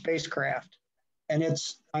of our spacecraft. And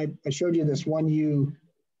I showed you this 1U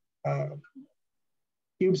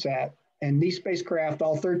CubeSat. And these spacecraft,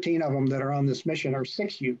 all 13 of them that are on this mission, are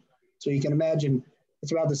 6U. So you can imagine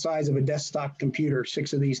it's about the size of a desktop computer,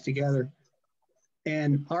 6 of these together.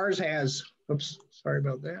 And ours has, oops, sorry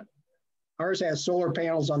about that. Ours has solar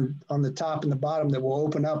panels on the top and the bottom that will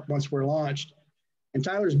open up once we're launched. And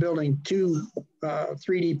Tyler's building 2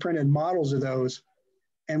 3D printed models of those.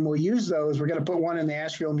 And we'll use those. We're going to put one in the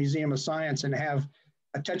Asheville Museum of Science and have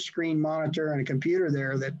a touchscreen monitor and a computer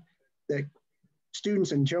there that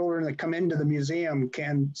students and children that come into the museum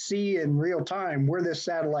can see in real time where this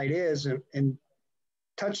satellite is and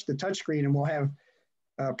touch the touchscreen, and we'll have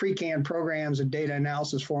pre-canned programs and data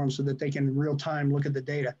analysis for them so that they can in real time look at the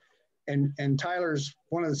data. And Tyler's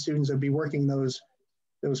one of the students that'll be working those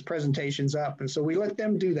presentations up. And so we let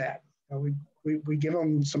them do that. We give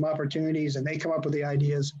them some opportunities, and they come up with the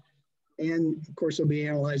ideas. And of course, they'll be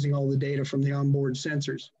analyzing all the data from the onboard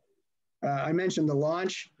sensors. I mentioned the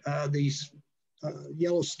launch. These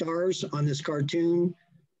yellow stars on this cartoon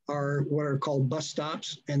are what are called bus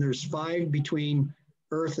stops, and there's 5 between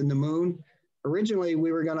Earth and the moon. Originally,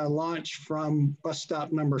 we were going to launch from bus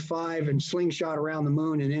stop number 5 and slingshot around the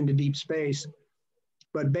moon and into deep space.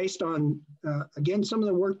 But based on, again, some of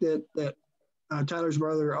the work that Tyler's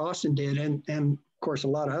brother Austin did, and of course a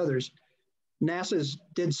lot of others, NASA's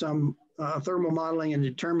did some thermal modeling and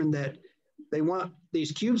determined that they want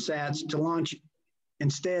these CubeSats to launch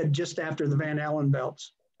instead just after the Van Allen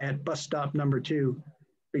belts at bus stop number 2,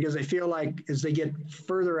 because they feel like as they get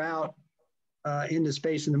further out into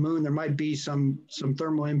space and the moon, there might be some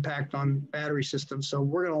thermal impact on battery systems. So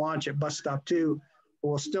we're going to launch at bus stop 2.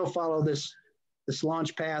 We'll still follow this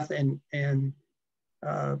launch path and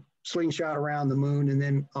slingshot around the moon and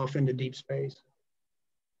then off into deep space.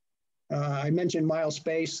 I mentioned Miles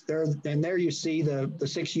Space there, and there you see the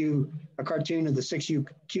 6U, a cartoon of the 6U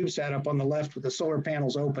CubeSat up on the left with the solar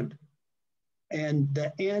panels opened. And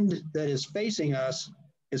the end that is facing us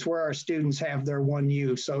is where our students have their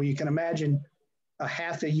 1U. So you can imagine a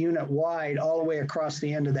half a unit wide all the way across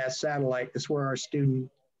the end of that satellite is where our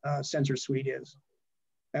student sensor suite is.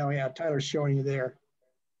 Oh yeah, Tyler's showing you there.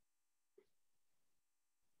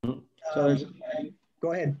 So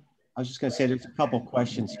go ahead. I was just going to say there's a couple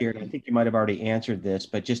questions here, and I think you might have already answered this,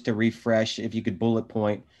 but just to refresh, if you could bullet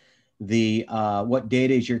point the what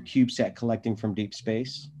data is your CubeSat collecting from deep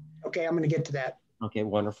space? Okay, I'm going to get to that. Okay,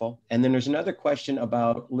 wonderful. And then there's another question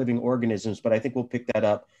about living organisms, but I think we'll pick that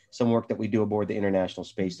up, some work that we do aboard the International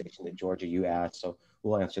Space Station that Georgia, you asked. So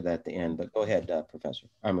we'll answer that at the end, but go ahead, Professor.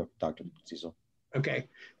 I'm Dr. Cecil. Okay,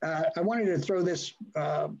 I wanted to throw this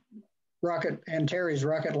rocket, Antares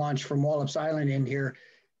rocket launch from Wallops Island in here.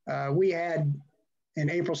 We had,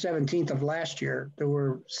 in April 17th of last year, there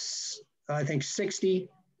were, I think, 60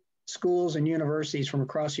 schools and universities from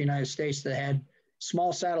across the United States that had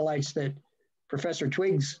small satellites that Professor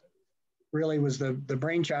Twiggs really was the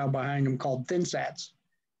brainchild behind them, called ThinSats.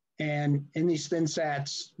 And in these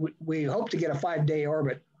ThinSats, we hope to get a 5-day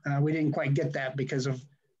orbit. We didn't quite get that because of,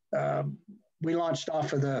 we launched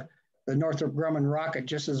off of the Northrop Grumman rocket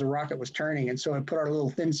just as the rocket was turning. And so it put our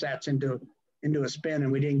little ThinSats into a spin,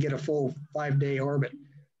 and we didn't get a full 5-day orbit.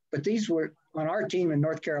 But these were, on our team in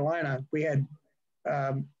North Carolina, we had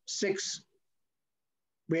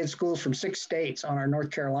schools from 6 states on our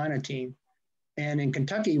North Carolina team. And in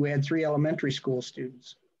Kentucky, we had 3 elementary school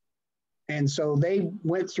students. And so they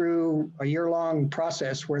went through a year-long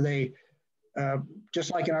process where they,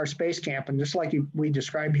 just like in our space camp, and just like we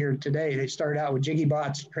described here today, they started out with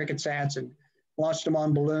JiggyBots, CricketSats, and launched them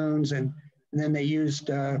on balloons. And then they used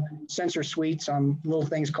sensor suites on little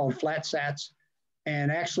things called FlatSats,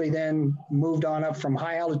 and actually then moved on up from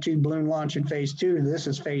high altitude balloon launch in phase 2 to this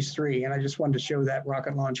is phase 3. And I just wanted to show that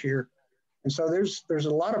rocket launch here. And so there's a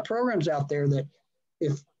lot of programs out there that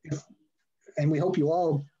if and we hope you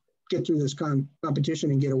all get through this competition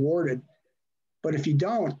and get awarded. But if you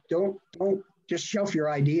don't just shelf your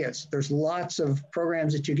ideas. There's lots of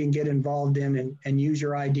programs that you can get involved in and use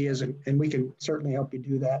your ideas, and we can certainly help you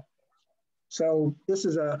do that. So this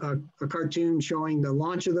is a cartoon showing the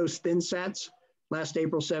launch of those ThinSats last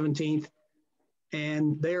April 17th.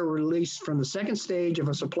 And they are released from the 2nd stage of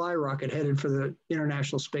a supply rocket headed for the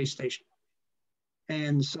International Space Station.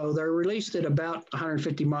 And so they're released at about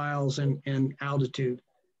 150 miles in altitude.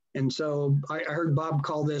 And so I heard Bob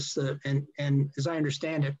call this, and as I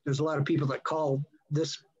understand it, there's a lot of people that call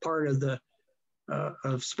this part of the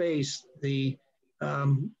of space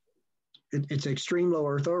it's extreme low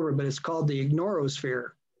Earth orbit, but it's called the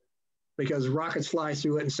ignorosphere because rockets fly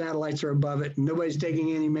through it and satellites are above it, and nobody's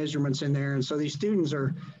taking any measurements in there. And so these students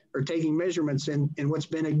are taking measurements in what's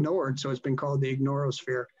been ignored. So it's been called the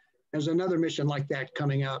ignorosphere. There's another mission like that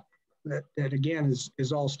coming up that again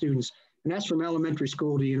is all students. And that's from elementary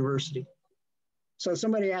school to university. So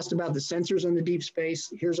somebody asked about the sensors in the deep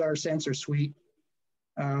space. Here's our sensor suite.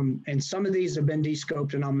 And some of these have been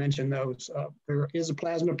descoped, and I'll mention those. There is a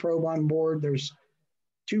plasma probe on board. There's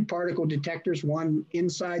 2 particle detectors, one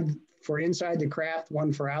inside the craft,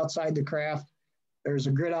 one for outside the craft. There's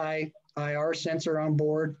a grid-eye IR sensor on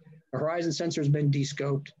board. The horizon sensor has been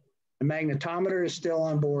descoped. The magnetometer is still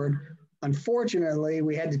on board. Unfortunately,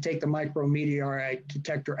 we had to take the micrometeorite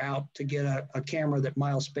detector out to get a camera that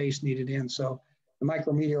Miles Space needed in. So the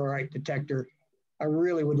micrometeorite detector, I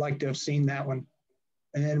really would like to have seen that one.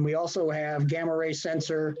 And then we also have gamma ray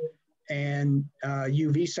sensor and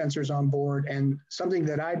UV sensors on board. And something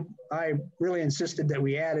that I really insisted that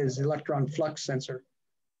we add is electron flux sensor.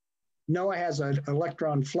 NOAA has an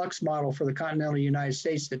electron flux model for the continental United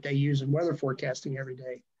States that they use in weather forecasting every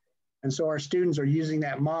day. And so our students are using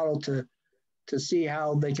that model to see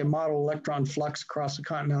how they can model electron flux across the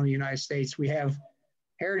continental United States. We have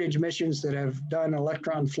heritage missions that have done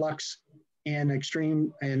electron flux in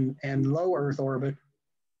extreme and low Earth orbit,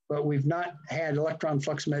 but we've not had electron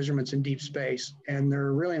flux measurements in deep space. And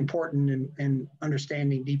they're really important in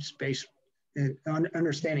understanding deep space,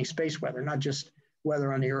 understanding space weather, not just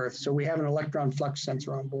weather on the Earth. So we have an electron flux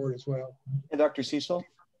sensor on board as well. And Dr. Cecil?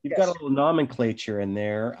 You've Yes. got a little nomenclature in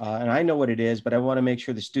there, and I know what it is, but I want to make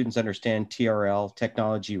sure the students understand TRL,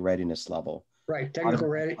 technology readiness level. Right, technical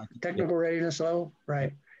readiness level,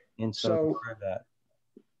 right. And so that.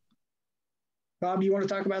 Bob, you want to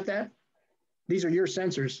talk about that? These are your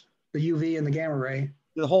sensors, the UV and the gamma ray.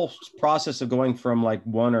 The whole process of going from like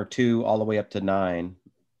 1 or 2 all the way up to 9.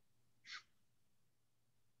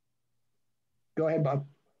 Go ahead, Bob.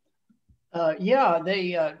 Yeah,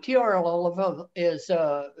 the TRL level is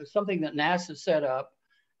something that NASA set up,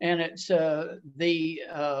 and it's the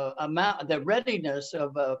readiness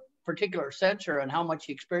of a particular sensor and how much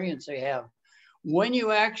experience they have. When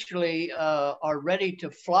you actually are ready to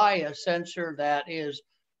fly a sensor that is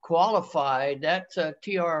qualified, that's a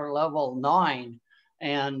TR level 9.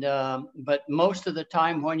 And but most of the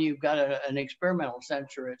time when you've got an experimental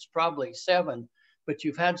sensor, it's probably 7, but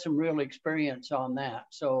you've had some real experience on that.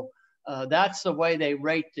 So that's the way they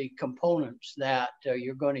rate the components that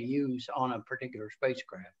you're going to use on a particular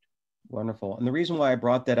spacecraft. Wonderful. And the reason why I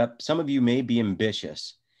brought that up, some of you may be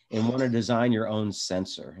ambitious and want to design your own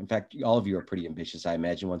sensor. In fact, all of you are pretty ambitious, I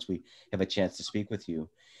imagine, once we have a chance to speak with you.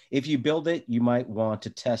 If you build it, you might want to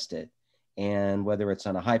test it. And whether it's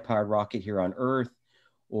on a high-powered rocket here on Earth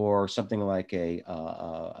or something like a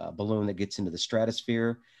balloon that gets into the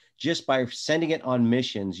stratosphere, just by sending it on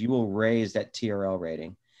missions, you will raise that TRL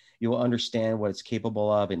rating. You will understand what it's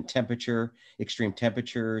capable of in temperature, extreme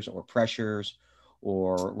temperatures or pressures,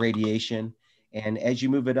 or radiation. And as you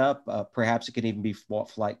move it up, perhaps it can even be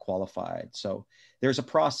flight qualified. So there's a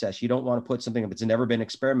process. You don't want to put something that's never been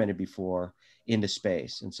experimented before into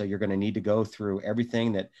space. And so you're going to need to go through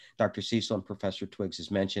everything that Dr. Cecil and Professor Twiggs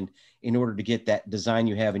has mentioned in order to get that design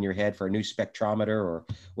you have in your head for a new spectrometer or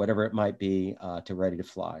whatever it might be to ready to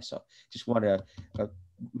fly. So just want to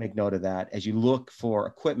make note of that. As you look for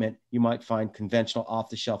equipment, you might find conventional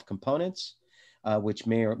off-the-shelf components, which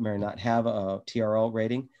may or may not have a TRL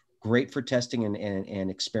rating. Great for testing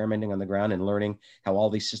and experimenting on the ground and learning how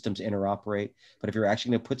all these systems interoperate. But if you're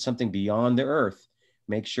actually going to put something beyond the Earth,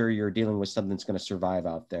 make sure you're dealing with something that's going to survive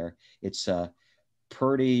out there. It's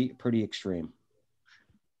pretty extreme.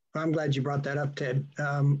 I'm glad you brought that up, Ted,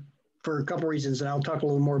 for a couple of reasons, and I'll talk a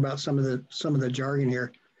little more about some of the jargon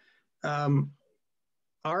here.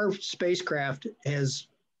 Our spacecraft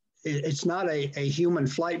it's not a human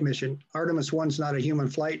flight mission. Artemis 1's not a human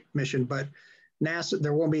flight mission, but NASA,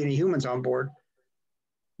 there won't be any humans on board.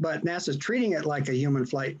 But NASA's treating it like a human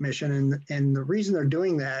flight mission. And the reason they're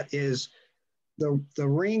doing that is the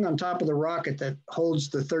ring on top of the rocket that holds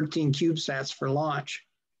the 13 CubeSats for launch.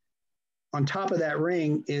 On top of that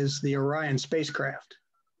ring is the Orion spacecraft.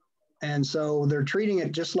 And so they're treating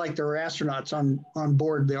it just like there are astronauts on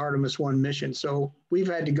board the Artemis 1 mission. So we've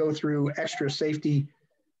had to go through extra safety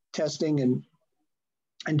testing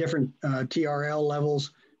and different TRL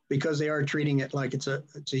levels because they are treating it like it's a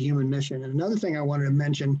human mission. And another thing I wanted to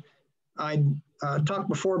mention, I talked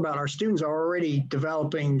before about our students are already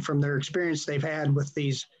developing from their experience they've had with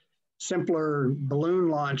these simpler balloon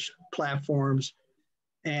launch platforms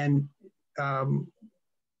and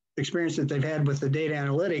experience that they've had with the data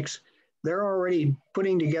analytics. They're already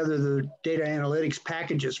putting together the data analytics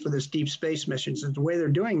packages for this deep space missions. And the way they're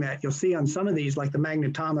doing that, you'll see on some of these, like the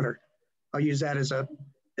magnetometer. I'll use that as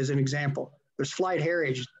an example. There's Flight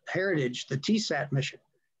Heritage, the TSAT mission.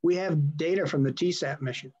 We have data from the TSAT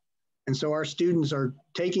mission. And so our students are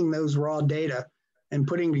taking those raw data and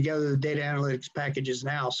putting together the data analytics packages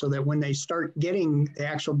now so that when they start getting the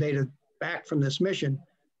actual data back from this mission,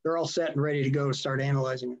 they're all set and ready to go to start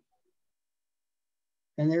analyzing it.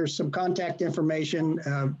 And there's some contact information.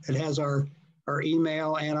 It has our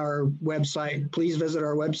email and our website. Please visit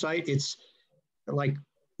our website. It's like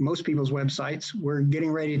most people's websites. We're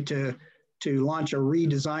getting ready to launch a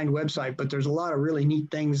redesigned website, but there's a lot of really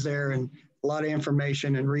neat things there and a lot of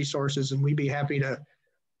information and resources. And we'd be happy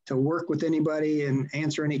to work with anybody and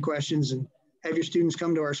answer any questions and have your students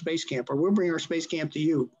come to our space camp, or we'll bring our space camp to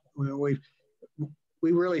you.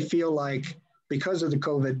 We really feel like, because of the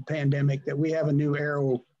COVID pandemic, that we have a new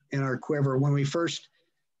arrow in our quiver. When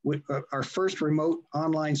our first remote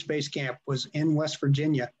online space camp was in West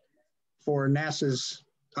Virginia for NASA's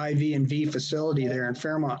IV&V facility there in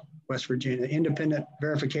Fairmont, West Virginia, independent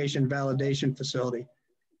verification validation facility.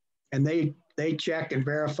 And they check and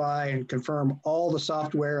verify and confirm all the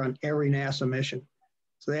software on every NASA mission.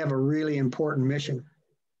 So they have a really important mission.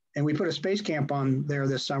 And we put a space camp on there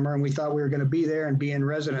this summer, and we thought we were going to be there and be in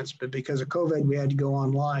residence, but because of COVID, we had to go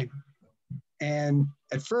online. And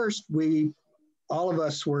at first, all of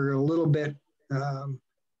us were a little bit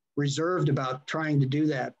reserved about trying to do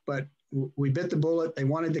that, but we bit the bullet. They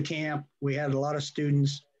wanted the camp. We had a lot of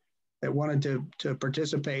students that wanted to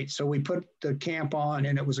participate. So we put the camp on,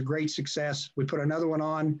 and it was a great success. We put another one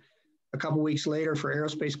on a couple weeks later for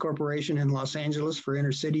Aerospace Corporation in Los Angeles for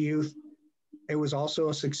inner city youth. It was also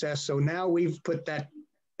a success. So now we've put that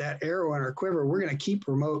arrow in our quiver. We're going to keep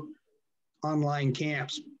remote online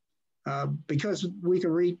camps because we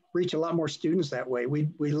can reach a lot more students that way.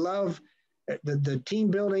 We love the team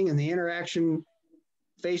building and the interaction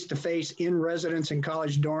face-to-face in residence and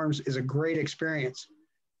college dorms is a great experience.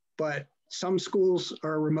 But some schools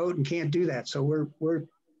are remote and can't do that. So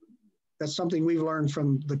that's something we've learned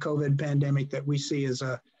from the COVID pandemic that we see as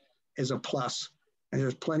a plus. And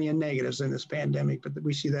there's plenty of negatives in this pandemic, but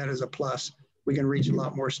we see that as a plus. We can reach a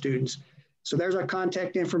lot more students. So there's our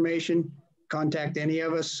contact information. Contact any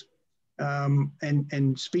of us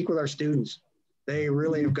and speak with our students. They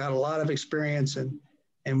really have got a lot of experience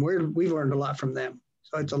and we've learned a lot from them.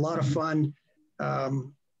 So it's a lot of fun.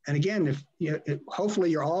 And again, hopefully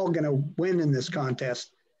you're all going to win in this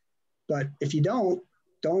contest. But if you don't,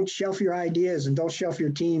 don't shelf your ideas and don't shelf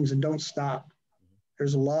your teams and don't stop.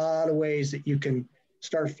 There's a lot of ways that you can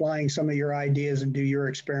start flying some of your ideas and do your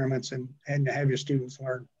experiments and have your students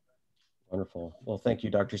learn. Wonderful. Well, thank you,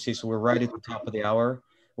 Dr. Cecil. We're right at the top of the hour.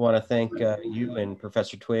 I want to thank you and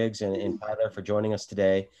Professor Twiggs and Tyler for joining us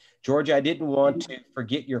today. Georgia, I didn't want to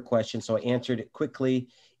forget your question, so I answered it quickly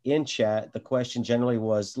in chat. The question generally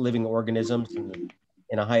was living organisms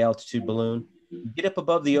in a high altitude balloon. You get up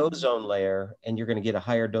above the ozone layer and you're going to get a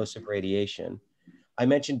higher dose of radiation. I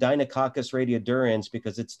mentioned Deinococcus radiodurans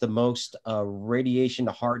because it's the most radiation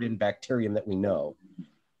hardened bacterium that we know.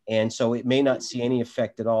 And so it may not see any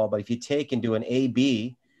effect at all, but if you take and do an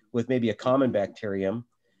AB with maybe a common bacterium,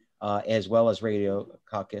 as well as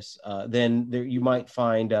radiococcus, then you might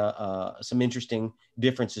find some interesting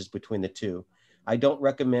differences between the two. I don't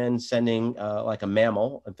recommend sending like a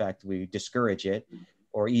mammal. In fact, we discourage it,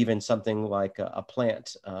 or even something like a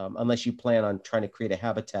plant, unless you plan on trying to create a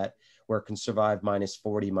habitat where it can survive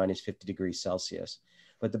 -40, -50 degrees Celsius.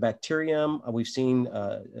 But the bacterium, we've seen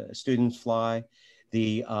students fly.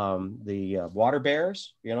 The water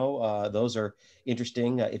bears, you know, those are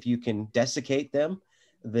interesting. If you can desiccate them,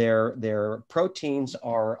 their proteins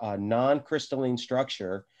are a non-crystalline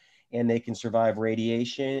structure, and they can survive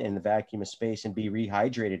radiation in the vacuum of space and be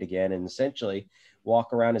rehydrated again, and essentially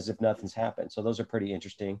walk around as if nothing's happened. So those are pretty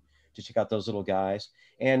interesting to check out, those little guys.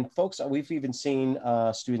 And folks, we've even seen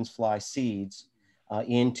students fly seeds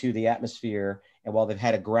into the atmosphere, and while they've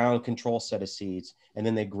had a ground control set of seeds, and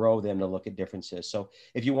then they grow them to look at differences. So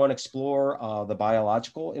if you want to explore the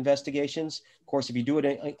biological investigations, of course, if you do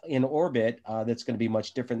it in orbit, that's going to be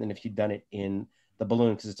much different than if you've done it in the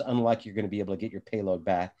balloon, because it's unlikely you're going to be able to get your payload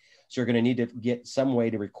back. So you're going to need to get some way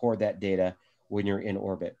to record that data when you're in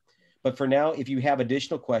orbit. But for now, if you have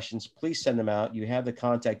additional questions, please send them out. You have the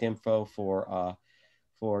contact info for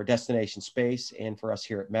Destination Space and for us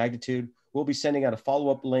here at Magnitude. We'll be sending out a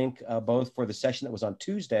follow-up link both for the session that was on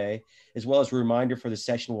Tuesday, as well as a reminder for the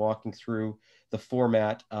session walking through the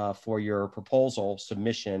format for your proposal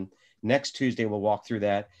submission. Next Tuesday, we'll walk through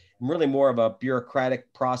that. Really more of a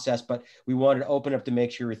bureaucratic process, but we wanted to open up to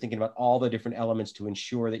make sure you're thinking about all the different elements to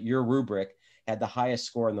ensure that your rubric had the highest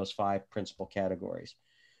score in those 5 principal categories.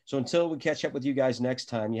 So until we catch up with you guys next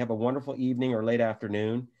time, you have a wonderful evening or late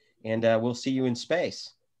afternoon, and we'll see you in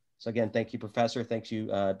space. So again, thank you, Professor. Thank you,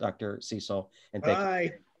 Dr. Cecil. And thank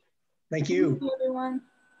you. Thank you. Thank you, everyone.